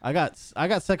 I got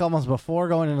sick almost before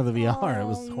going into the VR. It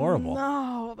was horrible.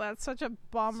 No, that's such a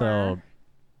bummer. So,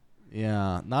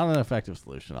 yeah, not an effective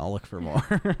solution. I'll look for more.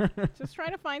 Just try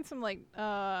to find some like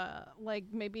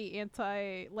maybe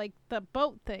like the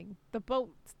boat thing, the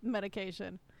boat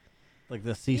medication. Like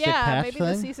the seasick patch Yeah, maybe thing?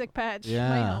 the seasick patch. might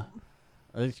Yeah. help.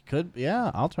 It could. Yeah,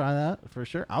 I'll try that for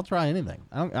sure. I'll try anything.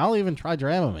 I'll even try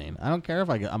Dramamine. I don't care if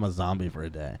I'm a zombie for a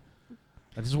day.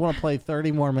 I just want to play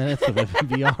 30 more minutes of it in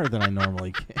VR than I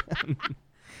normally can.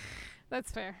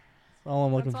 That's fair. That's all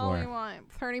I'm looking That's all for. we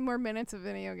want. 30 more minutes of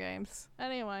video games.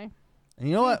 Anyway. And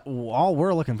you know what? All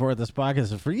we're looking for at this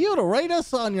podcast is for you to rate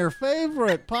us on your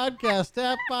favorite podcast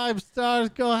app. 5 stars.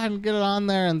 Go ahead and get it on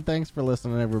there. And thanks for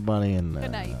listening, everybody. And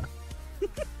Good night.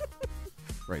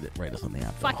 Rate us on the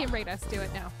app. Fucking rate us. Do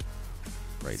it now.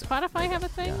 Rate Spotify rate have a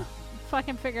us, thing? yeah.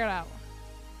 Fucking figure it out.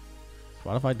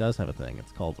 Spotify does have a thing.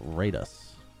 It's called Rate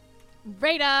Us.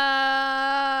 Rate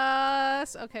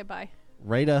us. Okay, bye.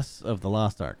 Rate Us of the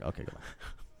Lost Ark. Okay, go.